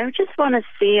 I just want to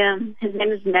see him. His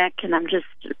name is Nick, and I'm just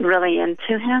really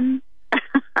into him.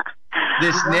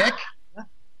 This Nick?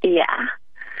 Yeah.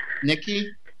 Nicky?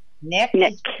 Nick?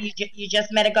 You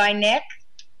just met a guy, Nick?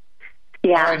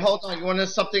 Yeah. All right, hold on. You want to know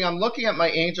something? I'm looking at my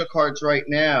angel cards right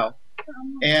now,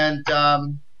 and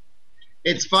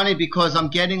it's funny because I'm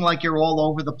getting like you're all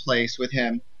over the place with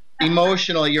him.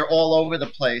 Emotionally, you're all over the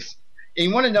place. And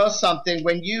you want to know something?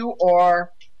 When you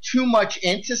are too much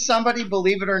into somebody,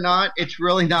 believe it or not, it's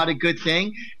really not a good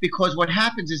thing, because what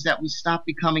happens is that we stop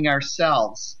becoming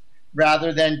ourselves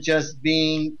rather than just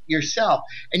being yourself.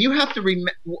 And you have to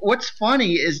remember, what's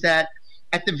funny is that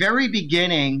at the very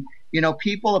beginning,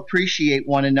 people appreciate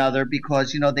one another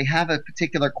because, they have a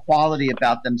particular quality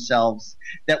about themselves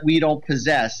that we don't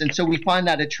possess. And so we find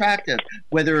that attractive,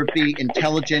 whether it be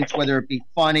intelligence, whether it be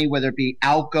funny, whether it be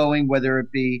outgoing, whether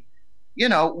it be,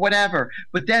 whatever.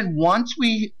 But then once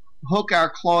we hook our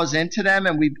claws into them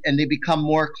and they become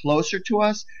more closer to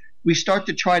us, we start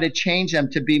to try to change them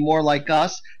to be more like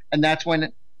us. And that's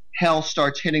when hell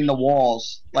starts hitting the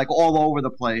walls, like all over the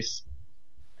place.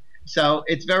 So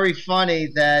it's very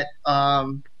funny that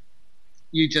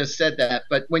you just said that.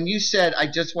 But when you said, I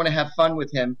just want to have fun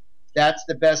with him, that's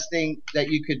the best thing that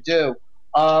you could do.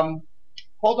 Hold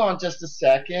on just a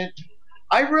second.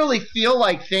 I really feel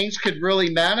like things could really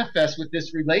manifest with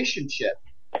this relationship.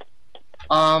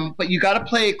 But you got to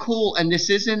play it cool. And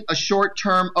this isn't a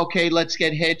short-term, okay, let's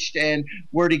get hitched and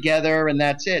we're together and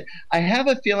that's it. I have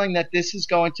a feeling that this is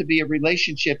going to be a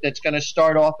relationship that's going to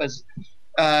start off as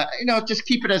just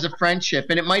keep it as a friendship.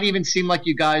 And it might even seem like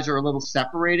you guys are a little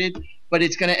separated, but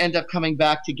it's going to end up coming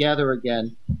back together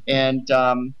again. And,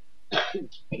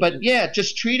 but yeah,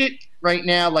 just treat it right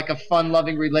now like a fun,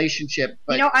 loving relationship.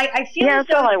 But, I feel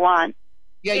that's all I want.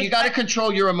 Yeah, you got to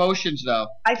control your emotions, though.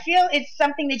 I feel it's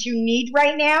something that you need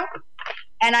right now.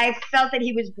 And I felt that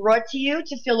he was brought to you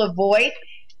to fill a void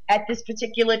at this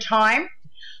particular time.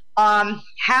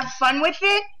 Have fun with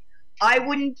it. I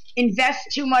wouldn't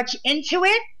invest too much into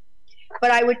it, but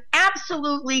I would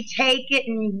absolutely take it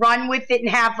and run with it and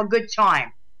have a good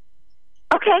time.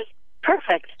 Okay,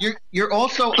 perfect. You're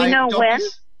also. Do you know when?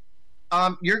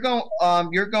 You're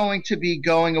going to be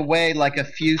going away like a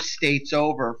few states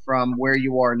over from where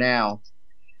you are now.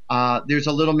 There's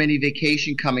a little mini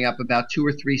vacation coming up about 2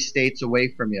 or 3 states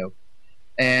away from you,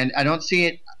 and I don't see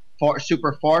it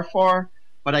super far.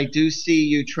 but I do see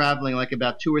you traveling like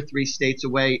about 2 or 3 states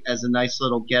away as a nice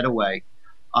little getaway.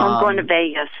 I'm going to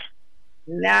Vegas.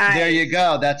 Nice. There you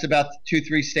go. That's about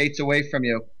 2-3 states away from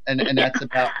you, and that's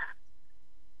about.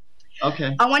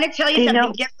 Okay. I want to tell you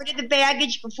something. Get rid of the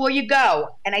baggage before you go,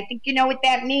 and I think you know what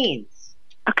that means.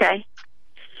 Okay.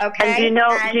 Okay. And do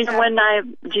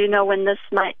you know when this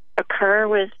might occur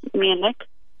with me and Nick?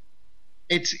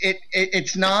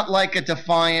 It's not like a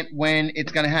defiant when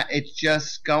it's going to happen. It's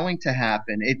just going to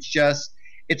happen. It's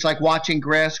like watching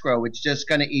grass grow. It's just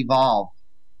going to evolve.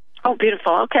 Oh,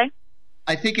 beautiful. Okay.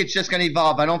 I think it's just going to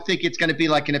evolve. I don't think it's going to be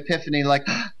like an epiphany, like,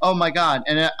 oh my God.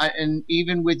 And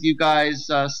even with you guys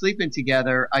sleeping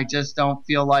together, I just don't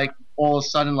feel like all of a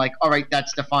sudden, like, all right,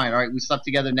 that's defined. All right, we slept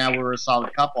together. Now we're a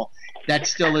solid couple. That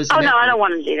still isn't. Oh no, I don't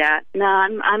want to do that. No,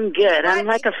 I'm good. I'm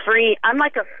like a free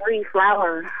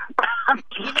flower. I'm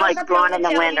just like blowing in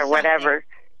the wind or whatever.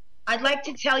 I'd like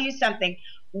to tell you something.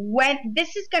 When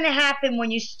this is going to happen,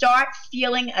 when you start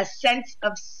feeling a sense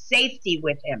of safety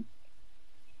with him.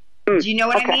 Do you know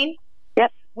what I mean?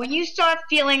 Yep. When you start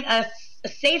feeling a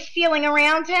safe feeling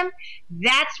around him,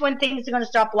 that's when things are going to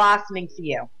start blossoming for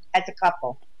you as a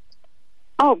couple.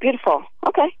 Oh, beautiful.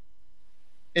 Okay.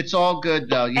 It's all good,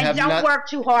 though. And don't work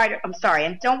too hard. I'm sorry.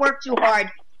 And don't work too hard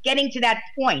getting to that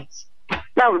point.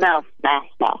 No.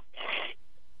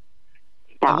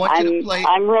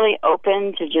 I'm really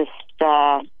open to just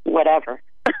whatever.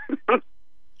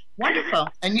 Wonderful.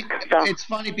 And it's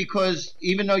funny because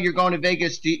even though you're going to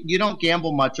Vegas, you don't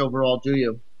gamble much overall, do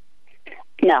you?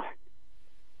 No.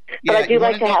 But I do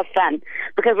like to have fun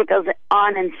because what goes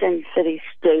on in Sin City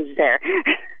stays there.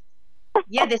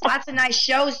 Yeah, there's lots of nice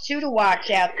shows, too, to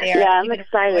watch out there. Yeah, I'm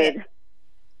excited.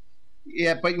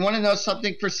 Yeah, but you want to know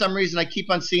something? For some reason, I keep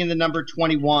on seeing the number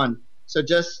 21. So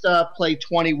just play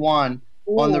 21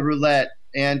 on the roulette.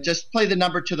 And just play the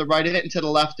number to the right of it and to the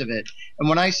left of it. And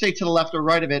when I say to the left or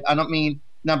right of it, I don't mean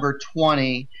number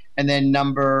 20 and then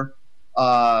number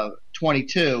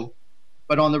 22.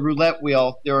 But on the roulette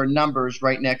wheel, there are numbers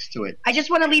right next to it. I just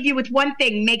want to leave you with one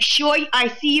thing. Make sure, I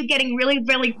see you getting really,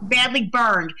 really badly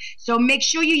burned. So make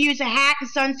sure you use a hat and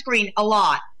sunscreen a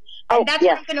lot. And that's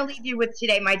what I'm going to leave you with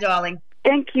today, my darling.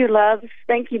 Thank you, love.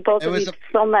 Thank you both of you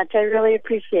so much. I really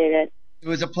appreciate it. It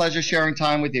was a pleasure sharing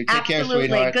time with you. Take care, sweetheart.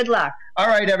 Absolutely. Good luck. All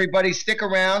right, everybody, stick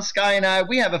around. Sky and I,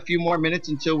 we have a few more minutes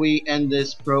until we end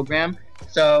this program.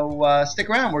 So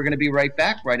stick around. We're going to be right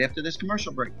back right after this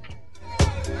commercial break.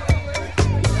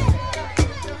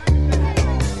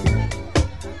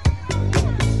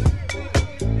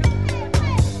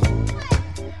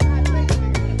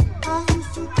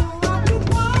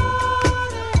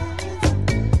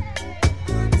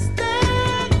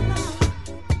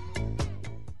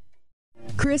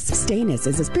 Chris Stanis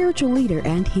is a spiritual leader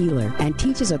and healer and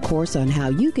teaches a course on how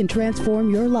you can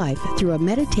transform your life through a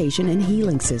meditation and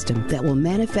healing system that will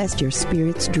manifest your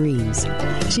spirit's dreams.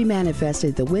 She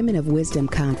manifested the Women of Wisdom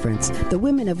Conference, the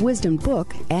Women of Wisdom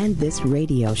book, and this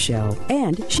radio show.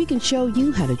 And she can show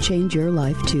you how to change your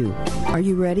life too. Are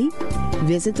you ready?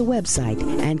 Visit the website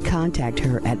and contact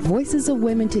her at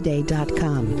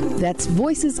voicesofwomentoday.com. That's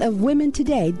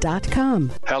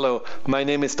voicesofwomentoday.com. Hello, my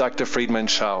name is Dr. Friedman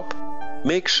Schaub.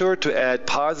 Make sure to add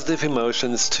positive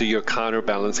emotions to your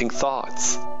counterbalancing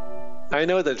thoughts. I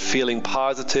know that feeling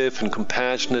positive and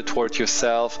compassionate toward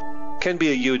yourself can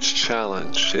be a huge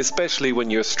challenge, especially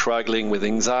when you're struggling with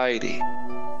anxiety.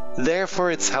 Therefore,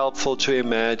 it's helpful to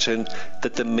imagine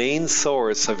that the main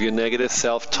source of your negative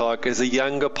self-talk is a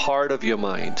younger part of your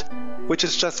mind, which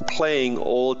is just playing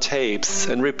old tapes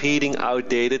and repeating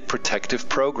outdated protective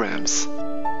programs.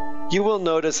 You will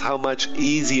notice how much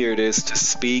easier it is to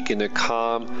speak in a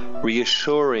calm,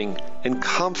 reassuring, and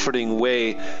comforting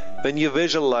way when you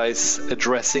visualize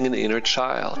addressing an inner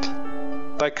child.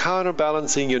 By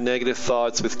counterbalancing your negative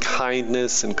thoughts with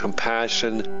kindness and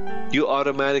compassion, you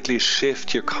automatically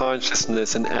shift your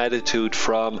consciousness and attitude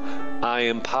from "I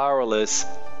am powerless"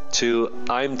 to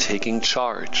 "I'm taking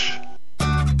charge."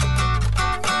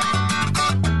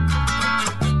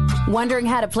 Wondering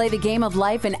how to play the game of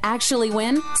life and actually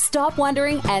win? Stop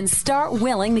wondering and start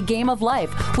willing the game of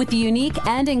life with the unique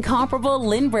and incomparable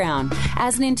Lynn Brown.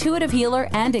 As an intuitive healer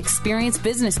and experienced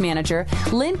business manager,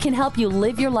 Lynn can help you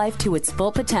live your life to its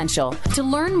full potential. To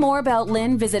learn more about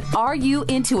Lynn, visit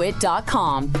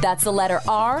ruintuit.com. That's the letter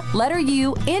R, letter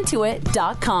U,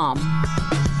 intuit.com.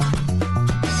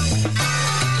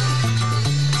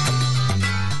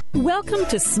 Welcome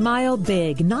to Smile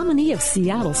Big, nominee of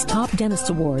Seattle's Top Dentist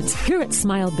Awards. Here at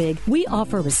Smile Big, we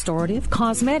offer restorative,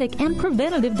 cosmetic, and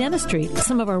preventative dentistry.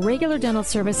 Some of our regular dental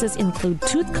services include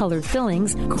tooth-colored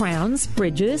fillings, crowns,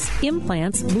 bridges,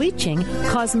 implants, bleaching,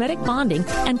 cosmetic bonding,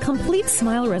 and complete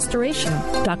smile restoration.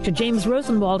 Dr. James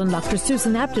Rosenwald and Dr.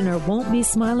 Susan Aptener won't be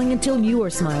smiling until you are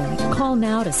smiling. Call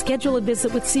now to schedule a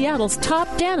visit with Seattle's top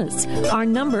dentists. Our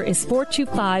number is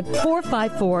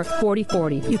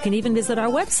 425-454-4040. You can even visit our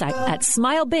website at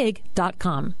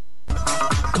smilebig.com.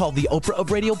 Called the Oprah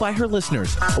of radio by her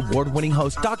listeners, award-winning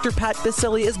host Dr. Pat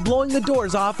Baccili is blowing the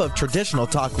doors off of traditional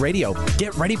talk radio.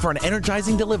 Get ready for an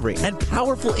energizing delivery and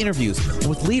powerful interviews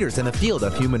with leaders in the field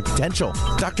of human potential.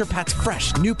 Dr. Pat's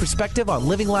fresh, new perspective on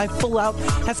living life full out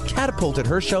has catapulted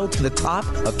her show to the top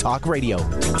of talk radio.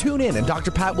 Tune in and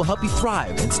Dr. Pat will help you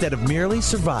thrive instead of merely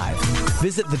survive.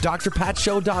 Visit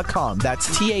thedrpatshow.com. That's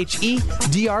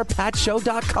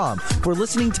THEDRPatShow.com for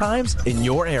listening times in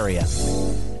your area.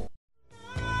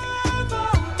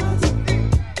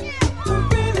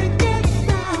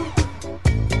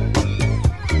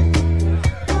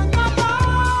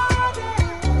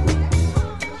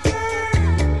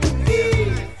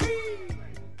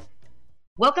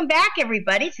 Welcome back,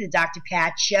 everybody, to the Dr.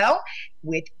 Pat Show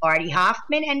with Artie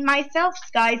Hoffman and myself,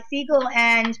 Sky Siegell.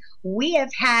 And we have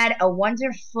had a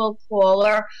wonderful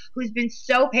caller who's been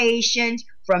so patient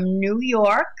from New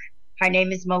York. Her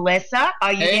name is Melissa.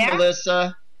 Are you there? Hey,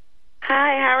 Melissa.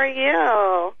 Hi, how are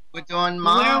you? We're doing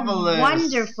marvelous. We're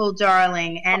wonderful,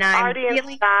 darling. And I'm Artie and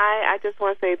Sky, I just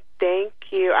want to say thank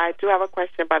you. I do have a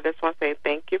question, but I just want to say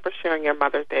thank you for sharing your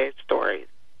Mother's Day stories.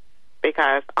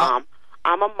 Because I'm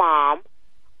a mom.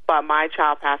 But my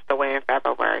child passed away in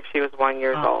February. She was 1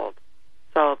 year old.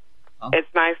 So it's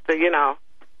nice to, hear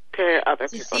other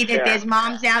people see that there's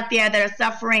moms out there that are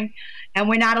suffering, and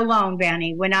we're not alone,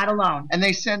 Vanny. We're not alone. And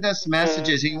they send us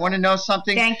messages. And you want to know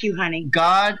something? Thank you, honey.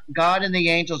 God and the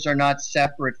angels are not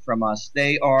separate from us.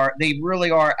 They really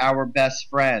are our best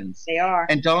friends. They are.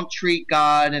 And don't treat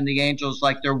God and the angels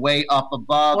like they're way up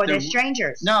above. Or they're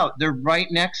strangers. No, they're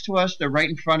right next to us. They're right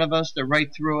in front of us. They're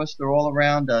right through us. They're all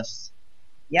around us.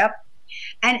 Yep.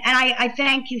 And I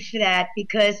thank you for that,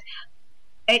 because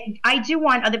I do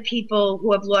want other people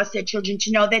who have lost their children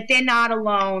to know that they're not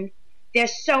alone. They're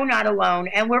so not alone.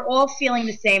 And we're all feeling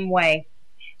the same way.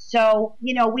 So,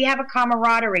 we have a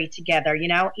camaraderie together,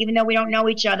 even though we don't know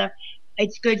each other.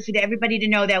 It's good for everybody to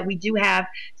know that we do have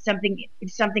something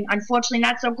unfortunately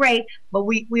not so great, but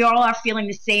we all are feeling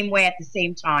the same way at the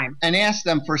same time. And ask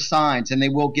them for signs, and they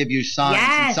will give you signs.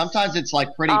 Yes. And sometimes it's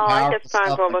like pretty powerful I get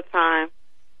signs all the time.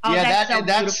 Oh, yeah,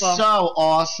 that's so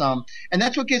awesome. And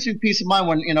that's what gives me peace of mind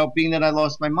when, being that I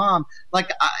lost my mom,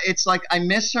 it's like I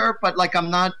miss her, but I'm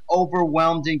not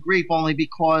overwhelmed in grief, only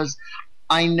because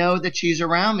I know that she's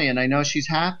around me and I know she's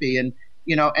happy, and,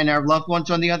 and our loved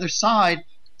ones on the other side,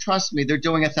 trust me, they're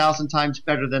doing 1,000 times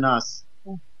better than us.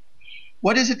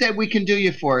 What is it that we can do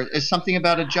you for? Is something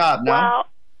about a job, no? Well,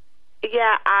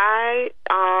 yeah, I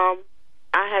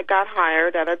had got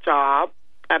hired at a job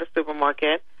at a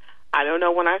supermarket. I don't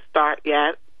know when I start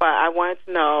yet, but I wanted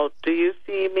to know, do you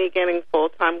see me getting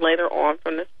full-time later on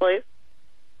from this place?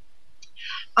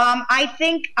 I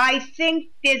think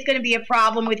there's going to be a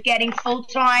problem with getting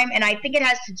full-time, and I think it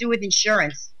has to do with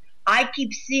insurance. I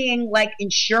keep seeing,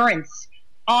 insurance,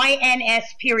 INS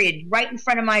period, right in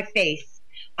front of my face.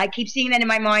 I keep seeing that in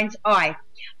my mind's eye.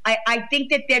 I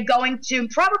think that they're going to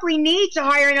probably need to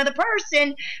hire another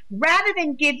person rather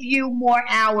than give you more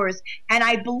hours. And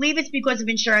I believe it's because of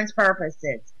insurance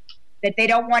purposes, that they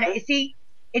don't want to. See,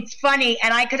 it's funny,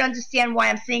 and I could understand why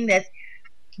I'm seeing this.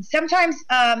 Sometimes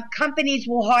companies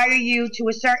will hire you to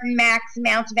a certain max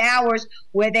amount of hours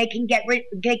where they can get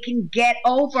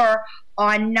over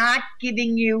on not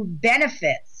giving you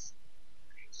benefits.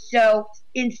 So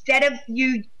instead of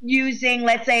you using,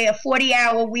 let's say, a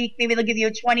 40-hour week, maybe they'll give you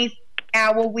a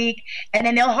 20-hour week, and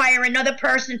then they'll hire another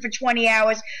person for 20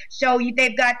 hours. So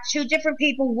they've got two different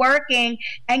people working,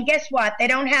 and guess what? They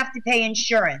don't have to pay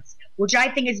insurance, which I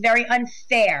think is very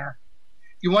unfair.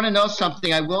 You want to know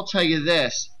something? I will tell you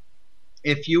this.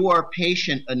 If you are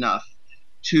patient enough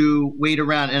to wait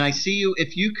around, and I see you,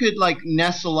 if you could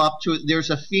nestle up to it, there's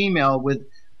a female with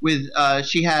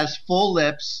she has full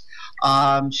lips.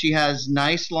 She has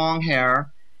nice long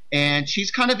hair, and she's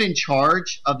kind of in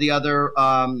charge of the other,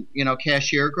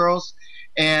 cashier girls,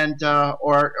 and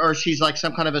or she's like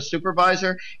some kind of a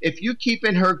supervisor. If you keep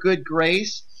in her good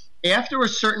grace, after a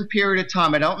certain period of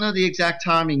time, I don't know the exact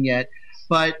timing yet,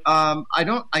 but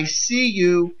I see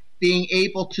you being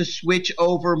able to switch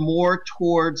over more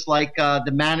towards like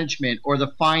the management or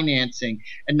the financing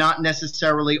and not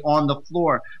necessarily on the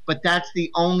floor. But that's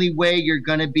the only way you're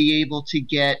going to be able to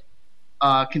get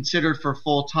considered for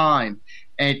full time.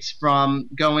 It's from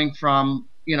going from,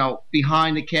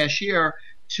 behind the cashier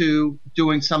to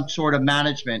doing some sort of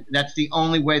management. That's the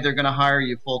only way they're going to hire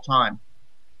you full time.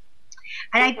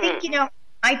 And I think,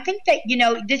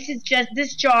 that,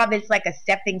 this job is like a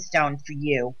stepping stone for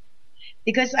you,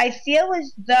 because I feel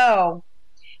as though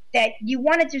that you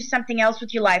want to do something else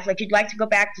with your life, like you'd like to go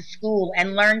back to school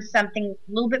and learn something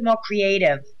a little bit more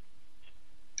creative.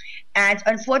 And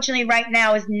unfortunately, right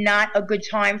now is not a good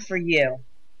time for you.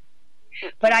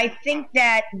 But I think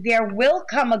that there will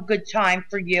come a good time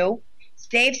for you.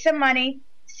 Save some money,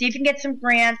 see if you can get some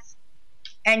grants,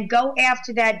 and go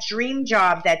after that dream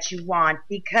job that you want.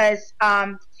 Because,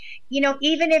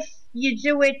 even if you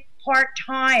do it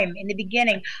part-time in the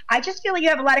beginning, I just feel like you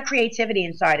have a lot of creativity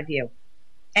inside of you.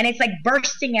 And it's like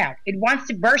bursting out. It wants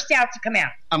to burst out to come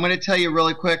out. I'm going to tell you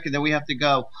really quick, and then we have to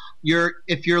go.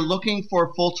 If you're looking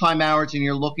for full-time hours and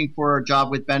you're looking for a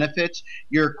job with benefits,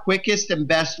 your quickest and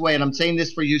best way, and I'm saying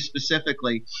this for you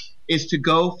specifically, is to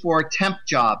go for temp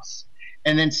jobs.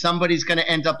 And then somebody's going to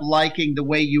end up liking the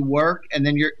way you work, and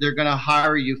then they're going to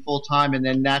hire you full-time, and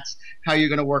then that's how you're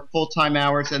going to work full-time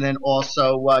hours and then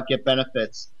also get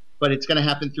benefits. But it's going to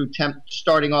happen through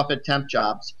starting off at temp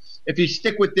jobs. If you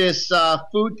stick with this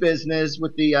food business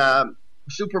with the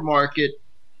supermarket,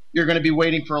 you're going to be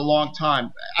waiting for a long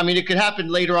time. I mean, it could happen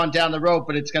later on down the road,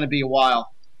 but it's going to be a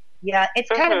while. Yeah, it's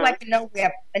kind of like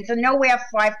it's a nowhere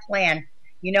 5 plan.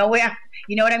 You know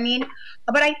what I mean?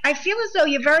 But I feel as though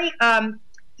you're very I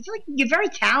feel like you're very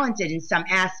talented in some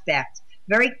aspect,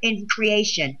 very in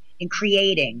creation, in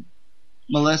creating.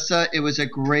 Melissa, it was a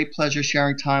great pleasure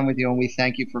sharing time with you, and we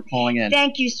thank you for calling in.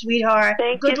 Thank you, sweetheart.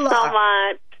 Good luck. So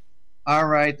much. All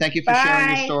right. Thank you for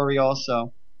sharing your story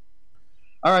also.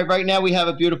 All right. Right now we have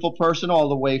a beautiful person all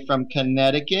the way from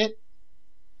Connecticut.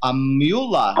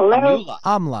 Amula. Hello.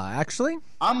 Amla, actually.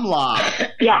 Amla.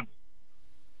 Yeah.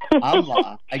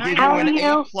 Amla. I give you an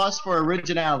A+ for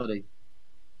originality.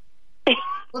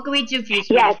 What can we do for you?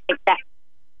 Yes, exactly.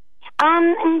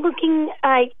 I'm looking.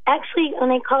 Actually,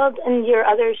 when I called in your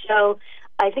other show,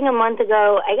 I think a month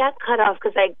ago, I got cut off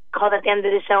because I called at the end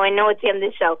of the show. I know it's the end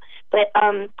of the show, but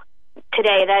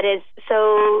today that is.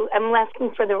 So I'm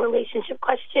asking for the relationship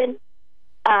question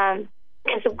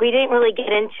because we didn't really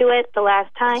get into it the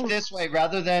last time. This way,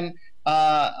 rather than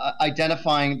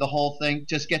identifying the whole thing,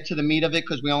 just get to the meat of it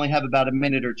because we only have about a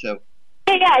minute or two.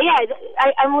 Yeah.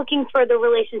 I'm looking for the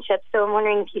relationship, so I'm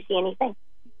wondering if you see anything.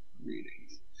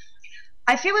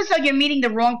 I feel as though you're meeting the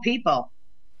wrong people.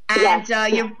 And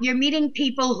you're meeting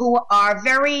people who are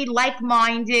very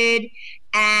like-minded,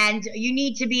 and you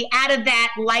need to be out of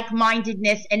that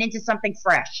like-mindedness and into something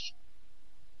fresh.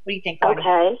 What do you think,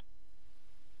 Artie?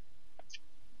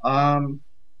 Okay.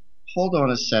 Hold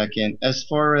on a second. As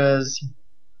far as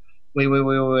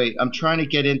wait. I'm trying to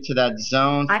get into that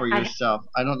zone for yourself.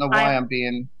 I don't know why I'm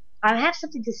being. I have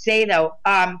something to say though.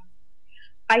 I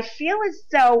feel as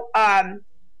though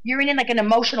you're in like an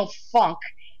emotional funk.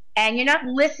 And you're not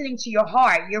listening to your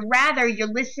heart. You're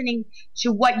listening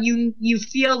to what you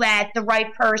feel that the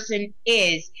right person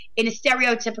is in a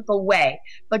stereotypical way.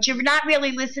 But you're not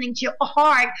really listening to your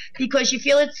heart because you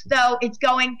feel as though it's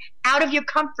going out of your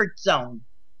comfort zone.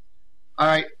 All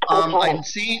right. I'm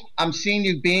seeing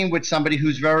you being with somebody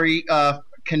who's very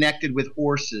connected with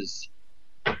horses.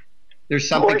 There's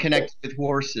something connected with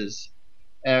horses.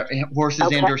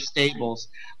 Horses and or stables.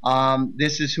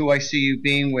 This is who I see you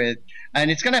being with. And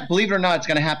it's going to, believe it or not, it's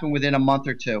going to happen within a month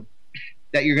or two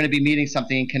that you're going to be meeting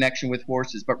something in connection with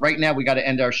horses. But right now we got to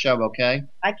end our show, okay?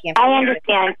 I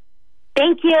understand.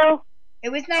 Thank you. It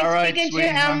was nice speaking to you,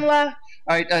 Amla.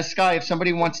 All right, Sky, if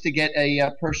somebody wants to get a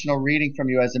personal reading from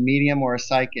you as a medium or a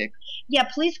psychic. Yeah,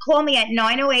 please call me at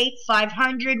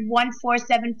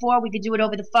 908-500-1474. We could do it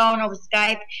over the phone, over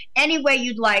Skype, any way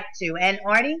you'd like to. And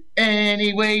Artie?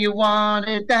 Any way you want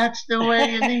it, that's the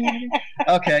way you need it.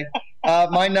 Okay.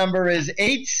 My number is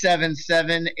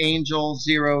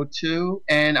 877-ANGEL-02.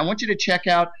 And I want you to check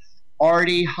out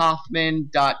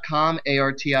ArtieHoffman.com,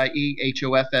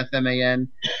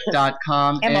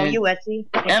 ArtieHoffman.com. M-O-U-S-E.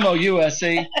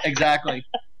 M-O-U-S-E, exactly.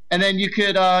 And then you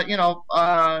could,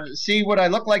 see what I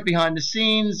look like behind the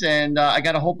scenes. And I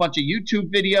got a whole bunch of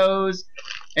YouTube videos.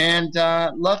 And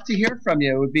love to hear from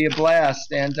you. It would be a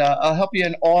blast. And I'll help you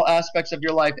in all aspects of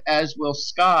your life, as will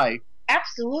Sky.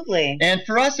 Absolutely. And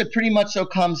for us, it pretty much so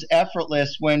comes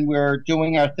effortless when we're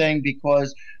doing our thing,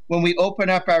 because when we open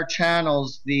up our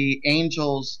channels, the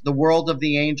angels, the world of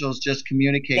the angels just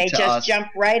communicate to us. They just jump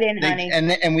right in, honey.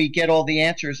 And we get all the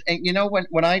answers. And, you know,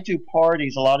 when I do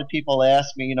parties, a lot of people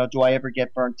ask me, you know, do I ever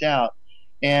get burnt out?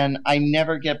 And I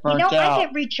never get burnt out. I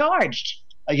get recharged.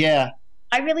 Yeah.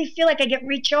 I really feel like I get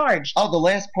recharged. Oh, the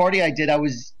last party I did, I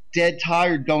was dead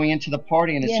tired going into the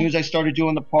party, and as soon as I started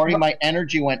doing the party, my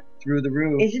energy went through the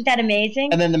roof. Isn't that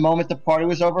amazing? And then the moment the party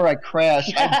was over, I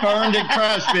crashed. I burned and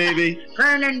crashed, baby.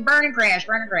 Burn and crash.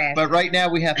 But right now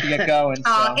we have to get going.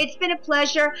 So. It's been a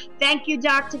pleasure. Thank you,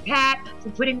 Dr. Pat, for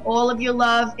putting all of your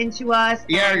love into us.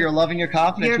 Yeah, your love and your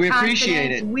confidence. We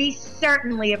appreciate it. We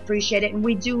certainly appreciate it, and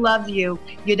we do love you.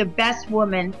 You're the best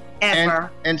woman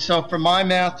ever. And so from my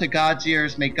mouth to God's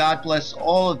ears, may God bless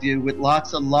all of you with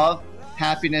lots of love,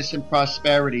 happiness, and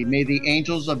prosperity. May the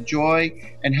angels of joy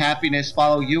and happiness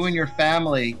follow you and your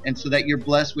family, and so that you're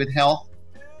blessed with health,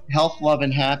 love,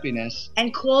 and happiness.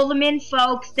 And call them in,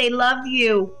 folks. They love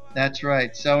you. That's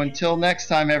right. So until next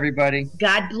time, everybody.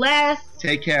 God bless.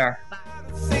 Take care.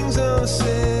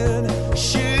 Bye.